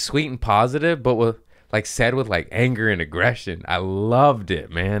was like sweet and positive, but said with like anger and aggression. I loved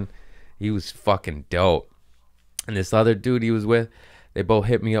it, man. He was fucking dope. And this other dude he was with, they both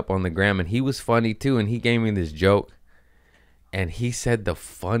hit me up on the gram, and he was funny too. And he gave me this joke, and he said the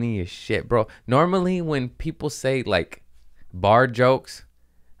funniest shit, bro. Normally when people say like bar jokes,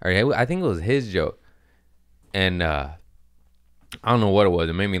 or I think it was his joke, and I don't know what it was.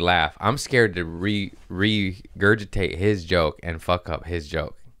 It made me laugh. I'm scared to regurgitate his joke and fuck up his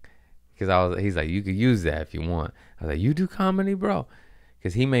joke. Because he's like, you could use that if you want. I was like, you do comedy, bro?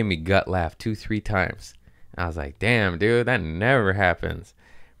 Because he made me gut laugh 2-3 times. I was like, damn, dude, that never happens.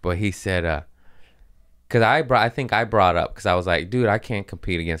 But he said, because I think I brought up, because I was like, dude, I can't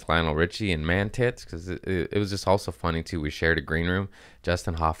compete against Lionel Richie and man tits. Because it was just also funny, too. We shared a green room.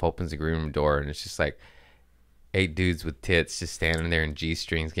 Justin Hoff opens the green room door, and it's just like 8 dudes with tits just standing there in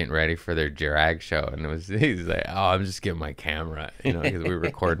G-strings getting ready for their drag show. And he's like, oh, I'm just getting my camera, because we were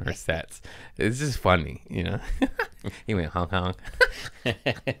recording our sets. It's just funny, He went honk honk.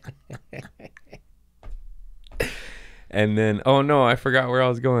 And then, oh no, I forgot where I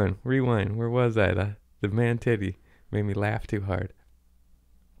was going. Rewind. Where was I? The man titty made me laugh too hard.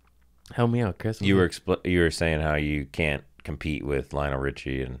 Help me out, Chris. You were saying how you can't compete with Lionel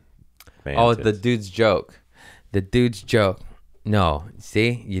Richie and man tits. The dude's joke. The dude's joke. No,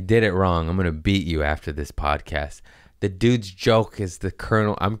 see, you did it wrong. I'm gonna beat you after this podcast. The dude's joke is the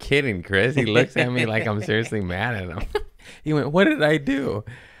Colonel. I'm kidding, Chris. He looks at me like I'm seriously mad at him. He went, "What did I do?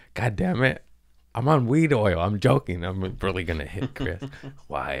 God damn it! I'm on weed oil. I'm joking. I'm really gonna hit Chris.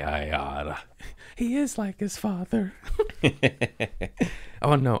 Why I oughta. He is like his father."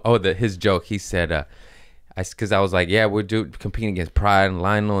 Oh no. Oh, his joke. He said, because I was like, yeah, we're competing against Pride and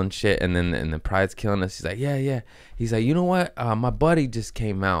Lionel and shit, and the Pride's killing us. He's like, yeah. He's like, you know what? My buddy just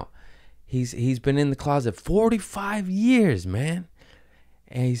came out. He's been in the closet 45 years, man.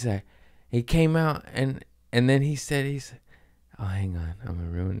 And he's like, he came out and then he said, oh, hang on, I'm gonna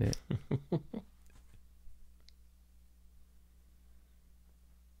ruin it.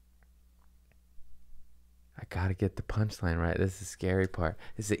 I gotta get the punchline right. This is the scary part.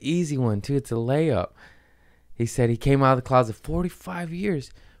 It's the easy one too. It's a layup. He said he came out of the closet 45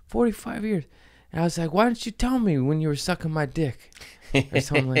 years. 45 years. And I was like, why didn't you tell me when you were sucking my dick? Or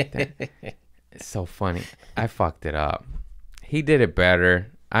something like that. It's so funny. I fucked it up. He did it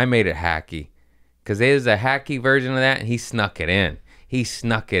better. I made it hacky. Because there's a hacky version of that, and he snuck it in. He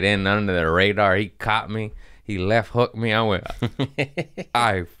snuck it in under the radar. He caught me. He left hooked me. I went,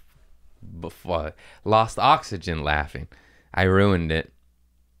 I lost oxygen laughing. I ruined it.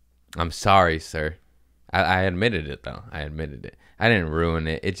 I'm sorry, sir. I admitted it, though. I admitted it. I didn't ruin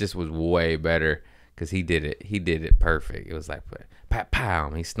it. It just was way better because he did it. He did it perfect. It was like,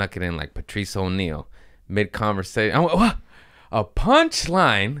 pow. He snuck it in like Patrice O'Neal. Mid-conversation. I went, what? A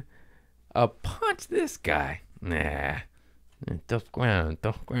punchline? A punch this guy? Nah. Tough ground.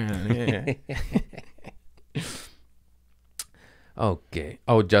 Yeah. Okay.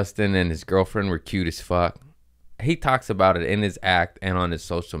 Oh, Justin and his girlfriend were cute as fuck. He talks about it in his act and on his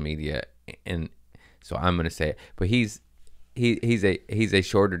social media, and so I'm gonna say it. But he's a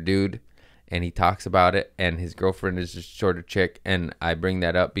shorter dude, and he talks about it. And his girlfriend is a shorter chick, and I bring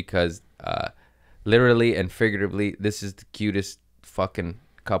that up because literally and figuratively, this is the cutest fucking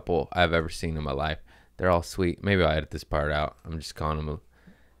couple I've ever seen in my life. They're all sweet. Maybe I'll edit this part out. I'm just calling them,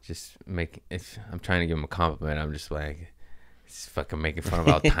 I'm trying to give him a compliment. I'm just like, he's fucking making fun of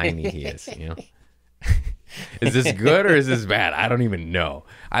how tiny he is, Is this good or is this bad? I don't even know.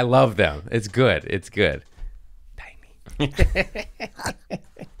 I love them. It's good. It's good. Tiny.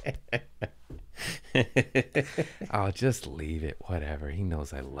 I'll just leave it. Whatever. He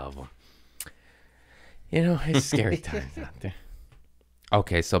knows I love him. It's scary times out there.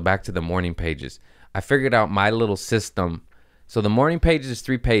 Okay, so back to the morning pages. I figured out my little system. So the morning pages is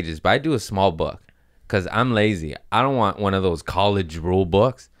 3 pages, but I do a small book because I'm lazy. I don't want one of those college rule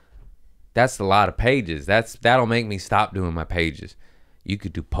books. That's a lot of pages. That'll make me stop doing my pages. You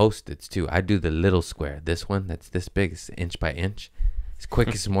could do Post-its too. I do the little square. This one that's this big, it's inch by inch. It's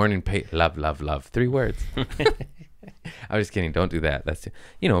quickest morning page. Love, love, love. 3 words. I'm just kidding. Don't do that. That's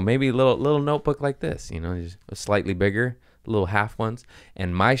maybe a little notebook like this. Just a slightly bigger, little half ones.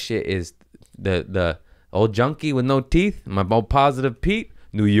 And my shit is the old junkie with no teeth. My old positive Pete,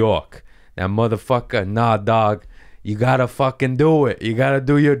 New York. That motherfucker. Nah, dog. You gotta fucking do it. You gotta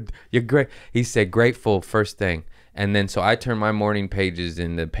do your great. He said grateful first thing, and then so I turn my morning pages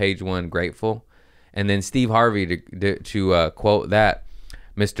into page 1 grateful, and then Steve Harvey to quote that,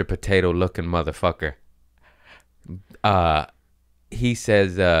 Mr. Potato looking motherfucker. He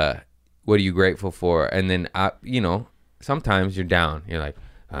says, "What are you grateful for?" And then sometimes you're down. You're like,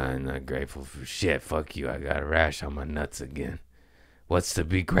 I'm not grateful for shit. Fuck you. I got a rash on my nuts again. What's to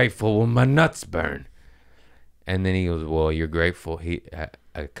be grateful when my nuts burn? And then he goes, well, you're grateful.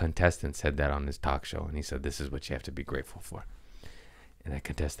 A contestant said that on his talk show, and he said, this is what you have to be grateful for. And that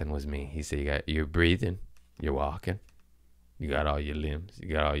contestant was me. He said, you're breathing, you're walking, you got all your limbs,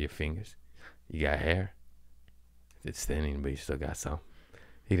 you got all your fingers, you got hair. it's thinning, but you still got some.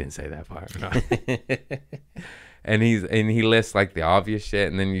 He didn't say that part. No. And he lists like the obvious shit,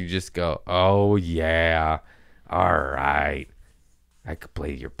 and then you just go, oh yeah, all right, I could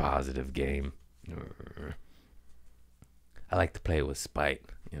play your positive game. I like to play it with spite,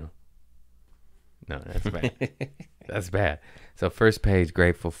 you know. No, that's bad. That's bad. So first page,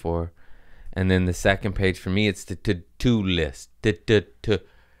 grateful for, and then the second page for me, it's the to-do list.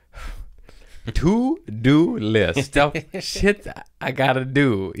 To-do list. Stuff, shit I gotta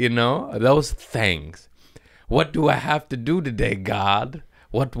do, you know, those things. What do I have to do today, God?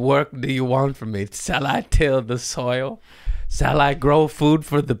 What work do you want from me? Shall I till the soil? Shall I grow food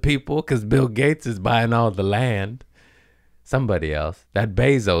for the people? Because Bill Gates is buying all the land. Somebody else. That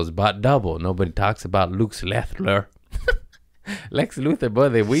Bezos bought double. Nobody talks about Lex Luthor. Lex Luthor, boy,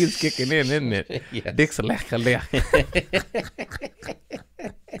 the wheels kicking in, isn't it? Yes. Dix Lech.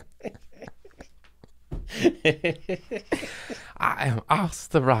 I am off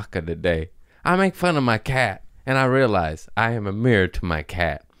the rocker today. I make fun of my cat, and I realize I am a mirror to my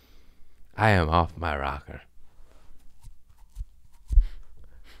cat. I am off my rocker.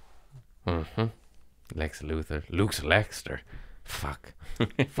 Lex Luthor. Luke's Lexter. Fuck.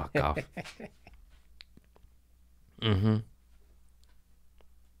 Fuck off. You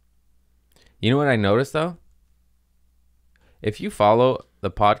know what I noticed, though? If you follow the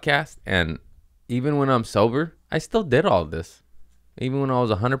podcast, and even when I'm sober, I still did all this. Even when I was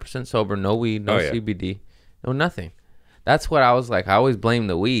 100% sober, no weed, no CBD, no nothing. That's what I was like. I always blame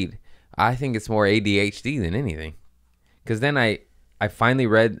the weed. I think it's more ADHD than anything. Because then I finally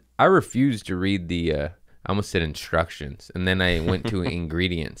read, I refused to read I almost said instructions. And then I went to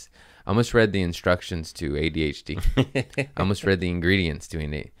ingredients. I almost read the instructions to ADHD. I almost read the ingredients to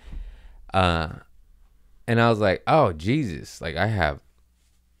it. And I was like, oh, Jesus. Like, I have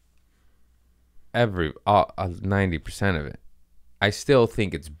 90% of it. I still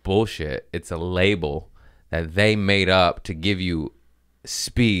think it's bullshit. It's a label that they made up to give you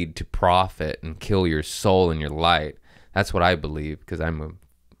speed to profit and kill your soul and your light. That's what I believe, because I'm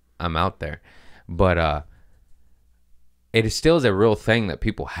out there. But it is still a real thing that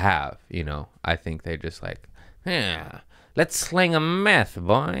people have, you know. I think they're just like, yeah, let's sling a meth,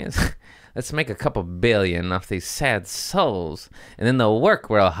 boys. Let's make a couple billion off these sad souls, and then they'll work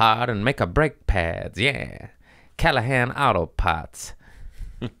real hard and make a brake pads. Yeah. Callahan Auto Pots.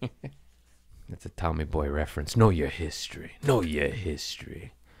 That's a Tommy Boy reference. Know your history. Know your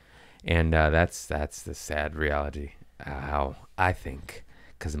history. And that's the sad reality. How I think,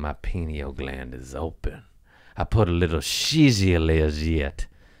 because my pineal gland is open. I put a little shiliajit.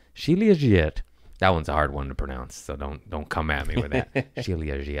 Shiliajit. That one's a hard one to pronounce, so don't come at me with that.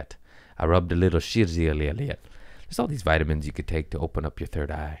 Shiliajit. I rubbed a little shiliajit. There's all these vitamins you could take to open up your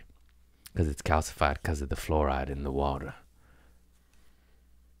third eye. Because it's calcified because of the fluoride in the water.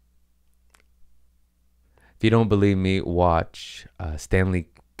 If you don't believe me, watch Stanley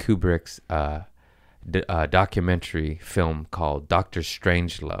Kubrick's documentary film called Dr.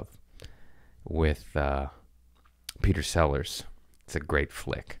 Strangelove with Peter Sellers. It's a great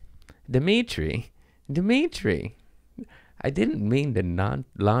flick. Dimitri, I didn't mean to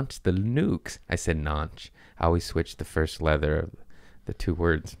launch the nukes. I said naunch. I always switch the first letter of the two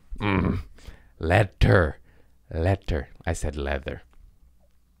words. Letter. I said leather.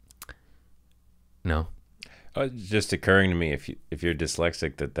 No. It's just occurring to me, if you're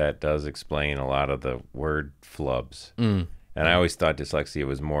dyslexic, that does explain a lot of the word flubs. And I always thought dyslexia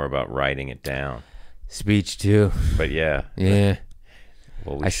was more about writing it down. Speech too. But yeah.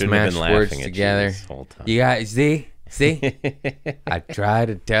 Well, we shouldn't have been laughing words at together. you this whole time. You guys see? I try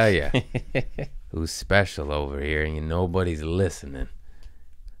to tell you who's special over here, and nobody's listening.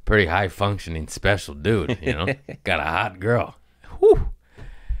 Pretty high functioning special dude, you know. Got a hot girl. Whew.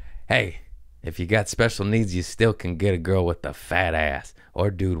 Hey, if you got special needs, you still can get a girl with a fat ass, or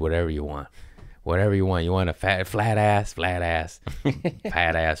dude, whatever you want. Whatever you want. You want a flat ass, fat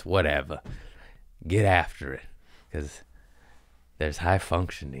ass, whatever. Get after it, because there's high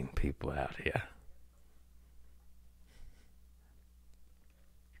functioning people out here.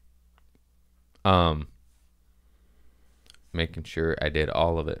 Making sure I did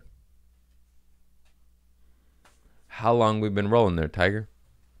all of it. How long we been rolling there, Tiger?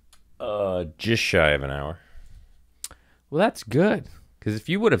 Just shy of an hour. Well, that's good. Because if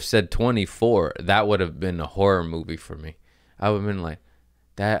you would have said 24, that would have been a horror movie for me. I would have been like,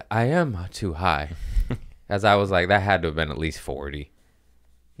 that I am too high. As I was like, that had to have been at least 40.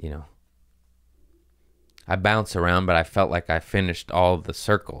 You know. I bounce around, but I felt like I finished all the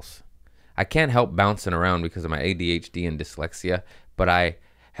circles. I can't help bouncing around because of my ADHD and dyslexia, but I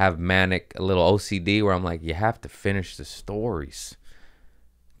have manic, a little OCD where I'm like, you have to finish the stories.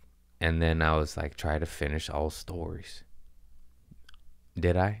 And then I was like, try to finish all stories.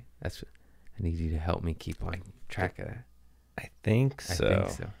 Did I? I need you to help me keep on track of that. I think so.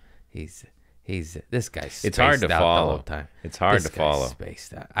 He's this guy's spaced it's hard to out follow. The whole time. It's hard this to follow.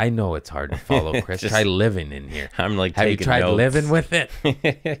 Spaced out. I know it's hard to follow, Chris. Try living in here. I'm like, have you tried notes. living with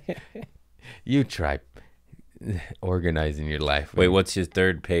it? You try organizing your life. Wait, what's your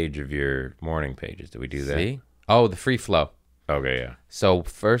third page of your morning pages? Did we do that? See? Oh, the free flow. Okay, yeah. So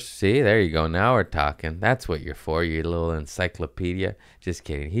first, see, there you go. Now we're talking. That's what you're for, your little encyclopedia. Just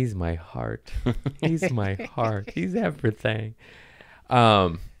kidding. He's my heart. He's my heart. He's everything.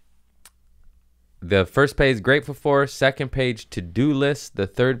 The first page is grateful for. Second page, to-do list. The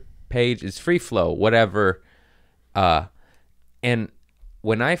third page is free flow, whatever. And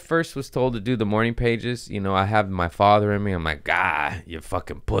when I first was told to do the morning pages, you know, I have my father in me. I'm like, you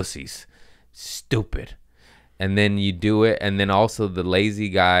fucking pussies. Stupid. And then you do it. And then also the lazy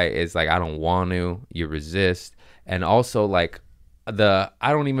guy is like, I don't want to. You resist. And also like I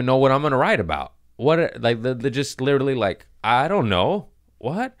don't even know what I'm going to write about. What, like the just literally like, I don't know.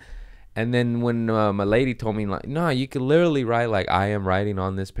 What? And then when my lady told me, like, no, you can literally write like I am writing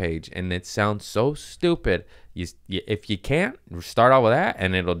on this page. And it sounds so stupid. If you can't, start out with that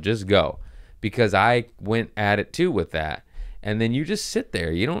and it'll just go. Because I went at it too with that. And then you just sit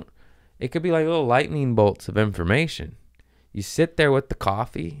there. It could be like little lightning bolts of information. You sit there with the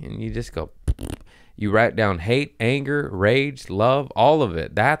coffee and you just go, you write down hate, anger, rage, love, all of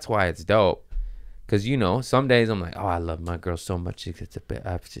it. That's why it's dope. Because, you know, some days I'm like, oh, I love my girl so much. It's a bit,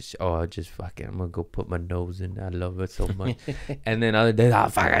 I'm going to go put my nose in. I love her so much. And then other days,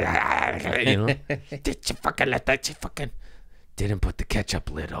 you know, did you fucking let that? She fucking didn't put the ketchup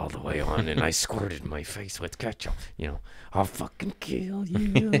lid all the way on and I squirted my face with ketchup. You know, I'll fucking kill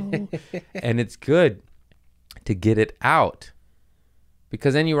you. And it's good to get it out.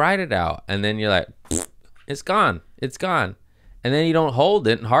 Because then you write it out and then you're like, it's gone. It's gone. And then you don't hold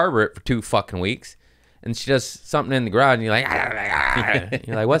it and harbor it for 2 fucking weeks. And she does something in the garage and you're like,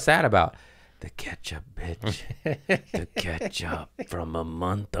 you're like, what's that about? The ketchup, bitch. The ketchup from a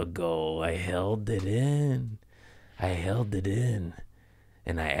month ago. I held it in.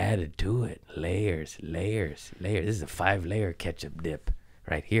 And I added to it layers. This is a 5-layer ketchup dip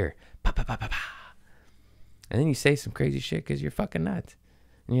right here. Pa, pa, pa, pa, pa. And then you say some crazy shit because you're fucking nuts.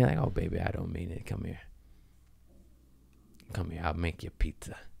 And you're like, oh, baby, I don't mean it. Come here. I'll make you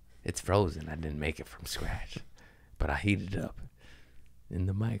pizza. It's frozen. I didn't make it from scratch. But I heated it up in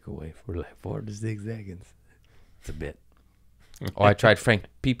the microwave for like 4 to 6 seconds. It's a bit. Oh, I tried Frank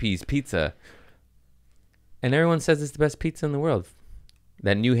Pepe's pizza. And everyone says it's the best pizza in the world.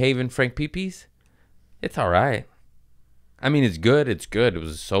 That New Haven Frank Pepe's, it's all right. I mean, it's good. It's good. It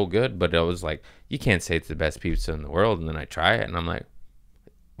was so good. But I was like, you can't say it's the best pizza in the world. And then I try it, and I'm like,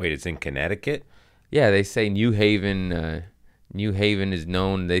 wait, it's in Connecticut? Yeah, they say New Haven is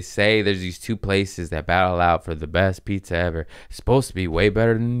known. They say there's these 2 places that battle out for the best pizza ever. It's supposed to be way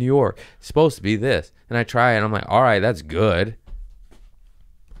better than New York. It's supposed to be this. And I try it, and I'm like, all right, that's good.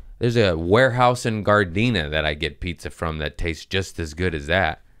 There's a warehouse in Gardena that I get pizza from that tastes just as good as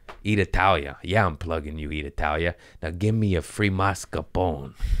that. Eat Italia. Yeah, I'm plugging you, Eat Italia. Now give me a free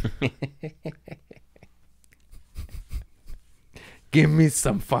mascarpone. Give me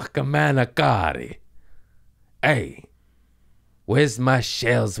some fucking manicotti. Hey, where's my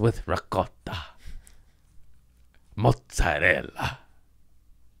shells with ricotta? Mozzarella.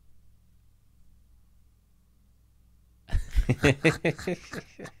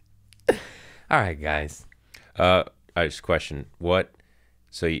 All right, guys. I just question what.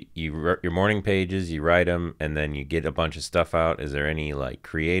 So your morning pages, you write them, and then you get a bunch of stuff out. Is there any like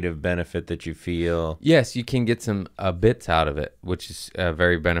creative benefit that you feel? Yes, you can get some bits out of it, which is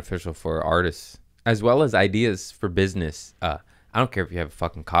very beneficial for artists, as well as ideas for business. I don't care if you have a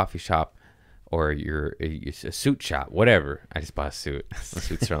fucking coffee shop or you're a suit shop, whatever. I just bought a suit.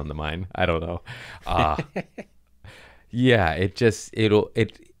 Suits are on the mind. I don't know. Yeah, it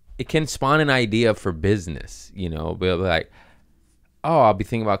can spawn an idea for business, you know, be like, oh, I'll be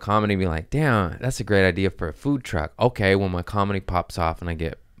thinking about comedy and be like, damn, that's a great idea for a food truck. Okay, when my comedy pops off and I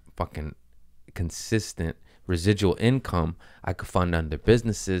get fucking consistent residual income, I could fund other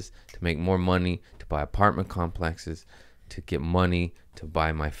businesses to make more money, to buy apartment complexes, to get money to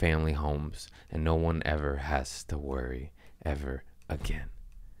buy my family homes, and no one ever has to worry ever again.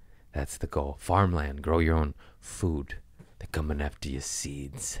 That's the goal. Farmland, grow your own food. They're coming after your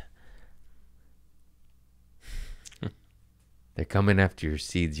seeds. They're coming after your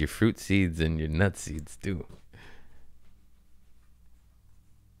seeds, your fruit seeds and your nut seeds too.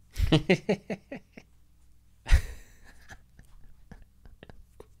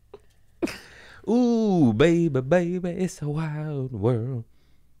 Ooh, baby, baby, it's a wild world.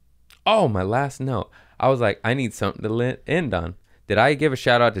 Oh, my last note. I was like, I need something to end on. Did I give a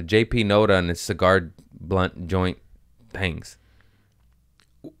shout out to JP Noda and his cigar blunt joint things?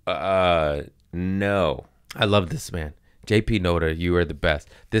 No. I love this man. JP Noda, you are the best.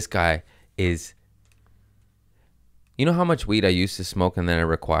 This guy is... You know how much weed I used to smoke and then I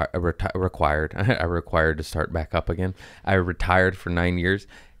required to start back up again? I retired for 9 years.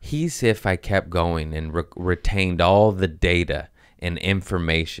 He's if I kept going and retained all the data and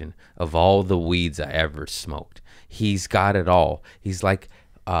information of all the weeds I ever smoked. He's got it all. He's like,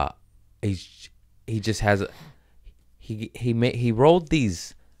 he just has, he rolled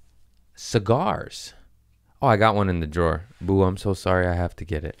these cigars. Oh, I got one in the drawer. Boo, I'm so sorry. I have to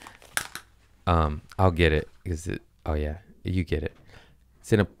get it. I'll get it because oh yeah, you get it.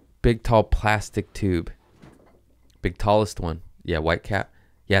 It's in a big tall plastic tube. Big tallest one. Yeah, white cap.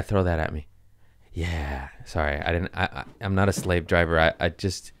 Yeah, throw that at me. Yeah, sorry. I'm not a slave driver. I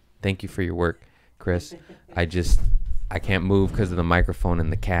just thank you for your work, Chris. I can't move because of the microphone and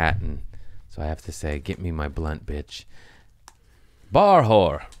the cat, and so I have to say, get me my blunt, bitch. Bar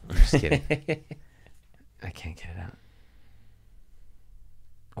whore. I'm just kidding. I can't get it out.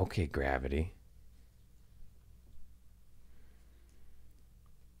 Okay, gravity.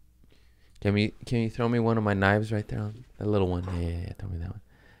 Can you throw me one of my knives right there? That little one. Yeah, throw me that one.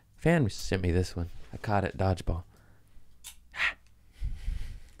 Fan sent me this one. I caught it dodgeball.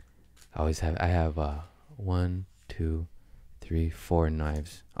 I have 1, 2, 3, 4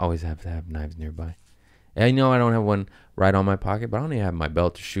 knives. Always have to have knives nearby. And I know I don't have one right on my pocket, but I don't even have my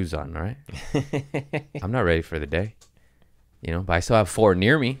belt or shoes on, all right? I'm not ready for the day. You know, but I still have 4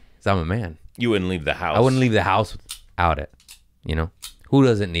 near me because I'm a man. You wouldn't leave the house. I wouldn't leave the house without it. You know? Who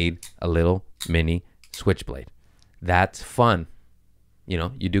doesn't need a little mini switchblade? That's fun. You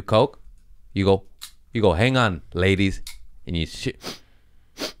know, you do coke, you go, hang on, ladies, and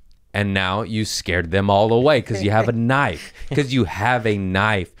and now you scared them all away because you have a knife. Because you have a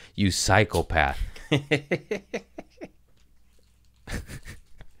knife, you psychopath. That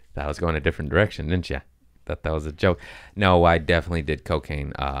was going a different direction, didn't you? Thought that was a joke. No, I definitely did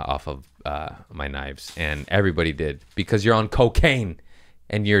cocaine off of my knives, and everybody did because you're on cocaine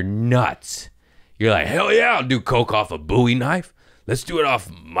and you're nuts. You're like, hell yeah, I'll do coke off a Bowie knife. Let's do it off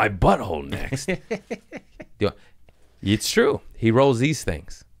my butthole next. It's true. He rolls these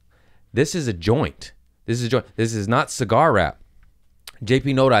things. This is a joint. This is not cigar wrap.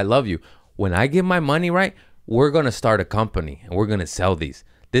 JP Note, I love you. When I get my money right, we're going to start a company and we're going to sell these.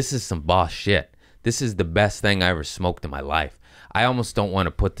 This is some boss shit. This is the best thing I ever smoked in my life. I almost don't want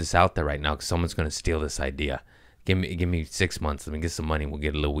to put this out there right now because someone's going to steal this idea. Give me 6 months. Let me get some money. We'll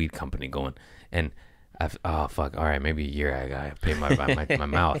get a little weed company going. And oh fuck! All right, maybe a year. I gotta pay my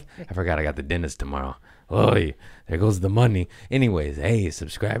mouth. I forgot I got the dentist tomorrow. Oh, there goes the money. Anyways, hey,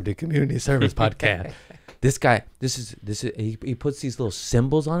 subscribe to Community Service Podcast. This guy, this is he puts these little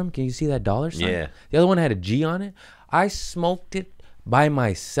symbols on him. Can you see that dollar sign? Yeah. The other one had a G on it. I smoked it by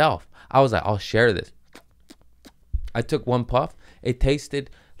myself. I was like, I'll share this. I took one puff. It tasted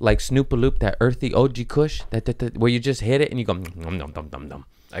like Snoop-a-Loop, that earthy OG Kush, that where you just hit it and you go, nom, nom, nom, nom, nom.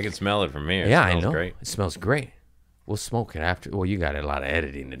 I can smell it from here. Yeah, it smells I know. Great. It smells great. We'll smoke it after. Well, you got a lot of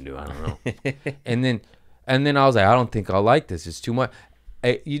editing to do. I don't know. and then I was like, I don't think I'll like this. It's too much.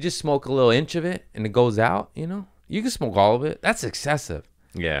 You just smoke a little inch of it and it goes out. You know, you can smoke all of it. That's excessive.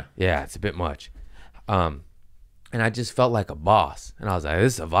 Yeah. Yeah, it's a bit much. And I just felt like a boss. And I was like,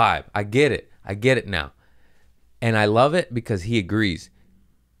 this is a vibe. I get it. I get it now. And I love it because he agrees.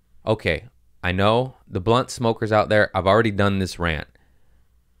 Okay, I know the blunt smokers out there. I've already done this rant.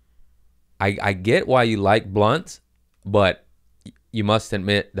 I get why you like blunts, but you must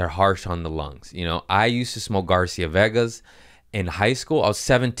admit they're harsh on the lungs. You know, I used to smoke Garcia Vegas in high school. I was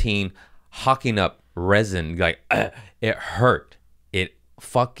 17, hawking up resin. Like, it hurt. It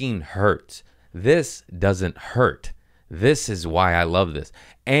fucking hurts. This doesn't hurt. This is why I love this.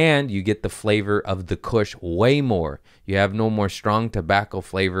 And you get the flavor of the Kush way more. You have no more strong tobacco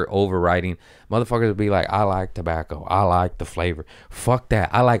flavor overriding. Motherfuckers will be like, I like tobacco. I like the flavor. Fuck that.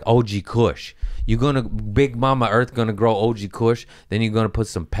 I like OG Kush. Big Mama Earth gonna grow OG Kush. Then you're gonna put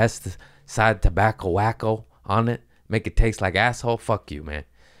some pesticide tobacco wacko on it. Make it taste like asshole. Fuck you, man.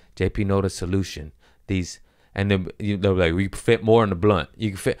 JP Noda solution. And then they're like, we fit more in the blunt. You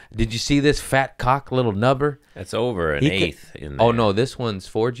can fit. Did you see this fat cock little nubber? That's over an eighth in there. Oh no, this one's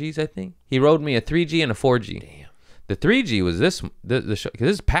 4Gs, I think. He rode me a 3G and a 4G. Damn. The 3G was this. This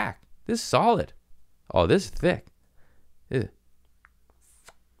is packed. This is solid. Oh, this is thick.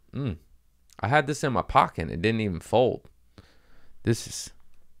 I had this in my pocket. It didn't even fold. This is...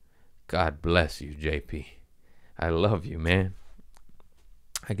 God bless you, JP. I love you, man.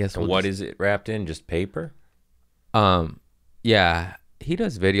 I guess what is it wrapped in? Just paper? Yeah, he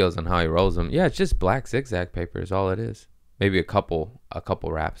does videos on how he rolls them. Yeah, it's just black zigzag paper is all it is. Maybe a couple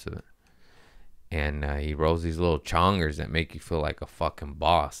wraps of it. And he rolls these little chongers that make you feel like a fucking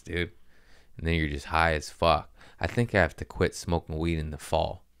boss, dude. And then you're just high as fuck. I think I have to quit smoking weed in the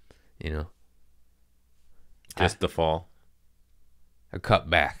fall, you know? Just the fall? I cut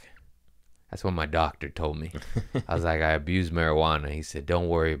back. That's what my doctor told me. I was like, I abuse marijuana. He said, don't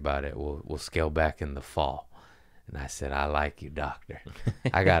worry about it. We'll scale back in the fall. And I said, I like you, doctor.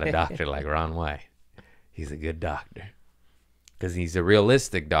 I got a doctor like Ron White. He's a good doctor. Because he's a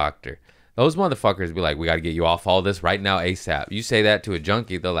realistic doctor. Those motherfuckers be like, we got to get you off all this right now ASAP. You say that to a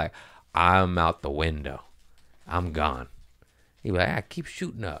junkie, they're like, I'm out the window. I'm gone. He'd be like, I keep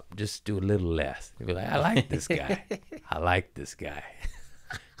shooting up. Just do a little less. He'd be like, I like this guy. I like this guy.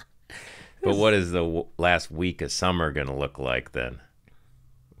 But what is the last week of summer going to look like then?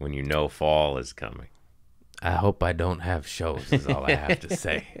 When you know fall is coming. I hope I don't have shows is all I have to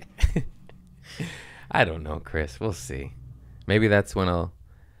say. I don't know, Chris. We'll see. Maybe that's when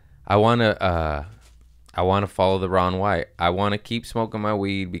I want to follow the Ron White. I want to keep smoking my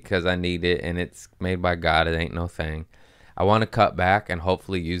weed because I need it and it's made by God. It ain't no thing. I want to cut back and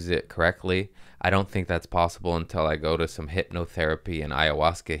hopefully use it correctly. I don't think that's possible until I go to some hypnotherapy and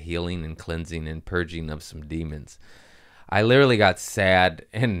ayahuasca healing and cleansing and purging of some demons. I literally got sad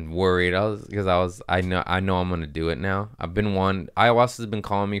and worried I know I'm going to do it now. Ayahuasca's been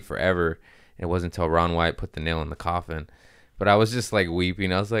calling me forever. It wasn't until Ron White put the nail in the coffin. But I was just like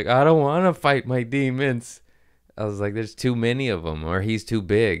weeping. I was like, I don't want to fight my demons. I was like, there's too many of them, or he's too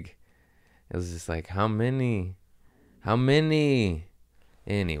big. It was just like, how many? How many?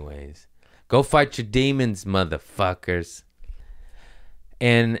 Anyways, go fight your demons, motherfuckers.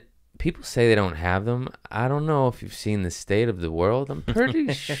 And people say they don't have them. I don't know if you've seen the state of the world. I'm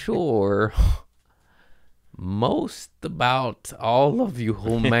pretty sure most about all of you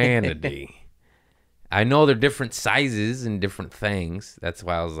humanity. I know they're different sizes and different things. That's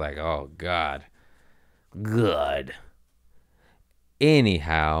why I was like, oh, God. Good.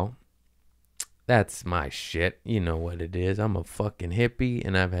 Anyhow, that's my shit. You know what it is. I'm a fucking hippie,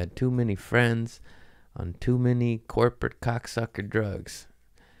 and I've had too many friends on too many corporate cocksucker drugs.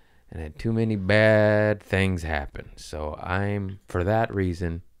 And had too many bad things happen. So for that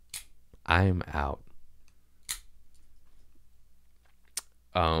reason, I'm out.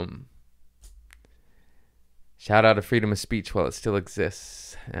 Shout out to freedom of speech while it still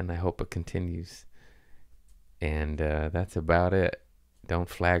exists, and I hope it continues. And that's about it. Don't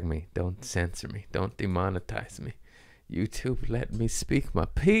flag me. Don't censor me. Don't demonetize me. YouTube, let me speak my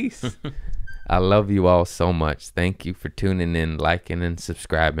piece. I love you all so much. Thank you for tuning in, liking, and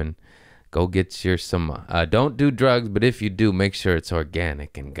subscribing. Go get some. Don't do drugs, but if you do, make sure it's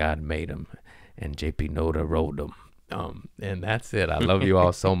organic and God made them. And JP Noda rolled them. And that's it. I love you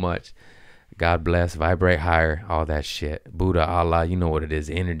all so much. God bless, vibrate higher, all that shit. Buddha, Allah, you know what it is.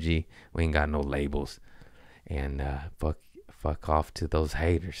 Energy. We ain't got no labels. And fuck off to those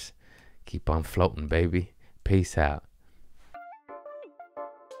haters. Keep on floating, baby. Peace out.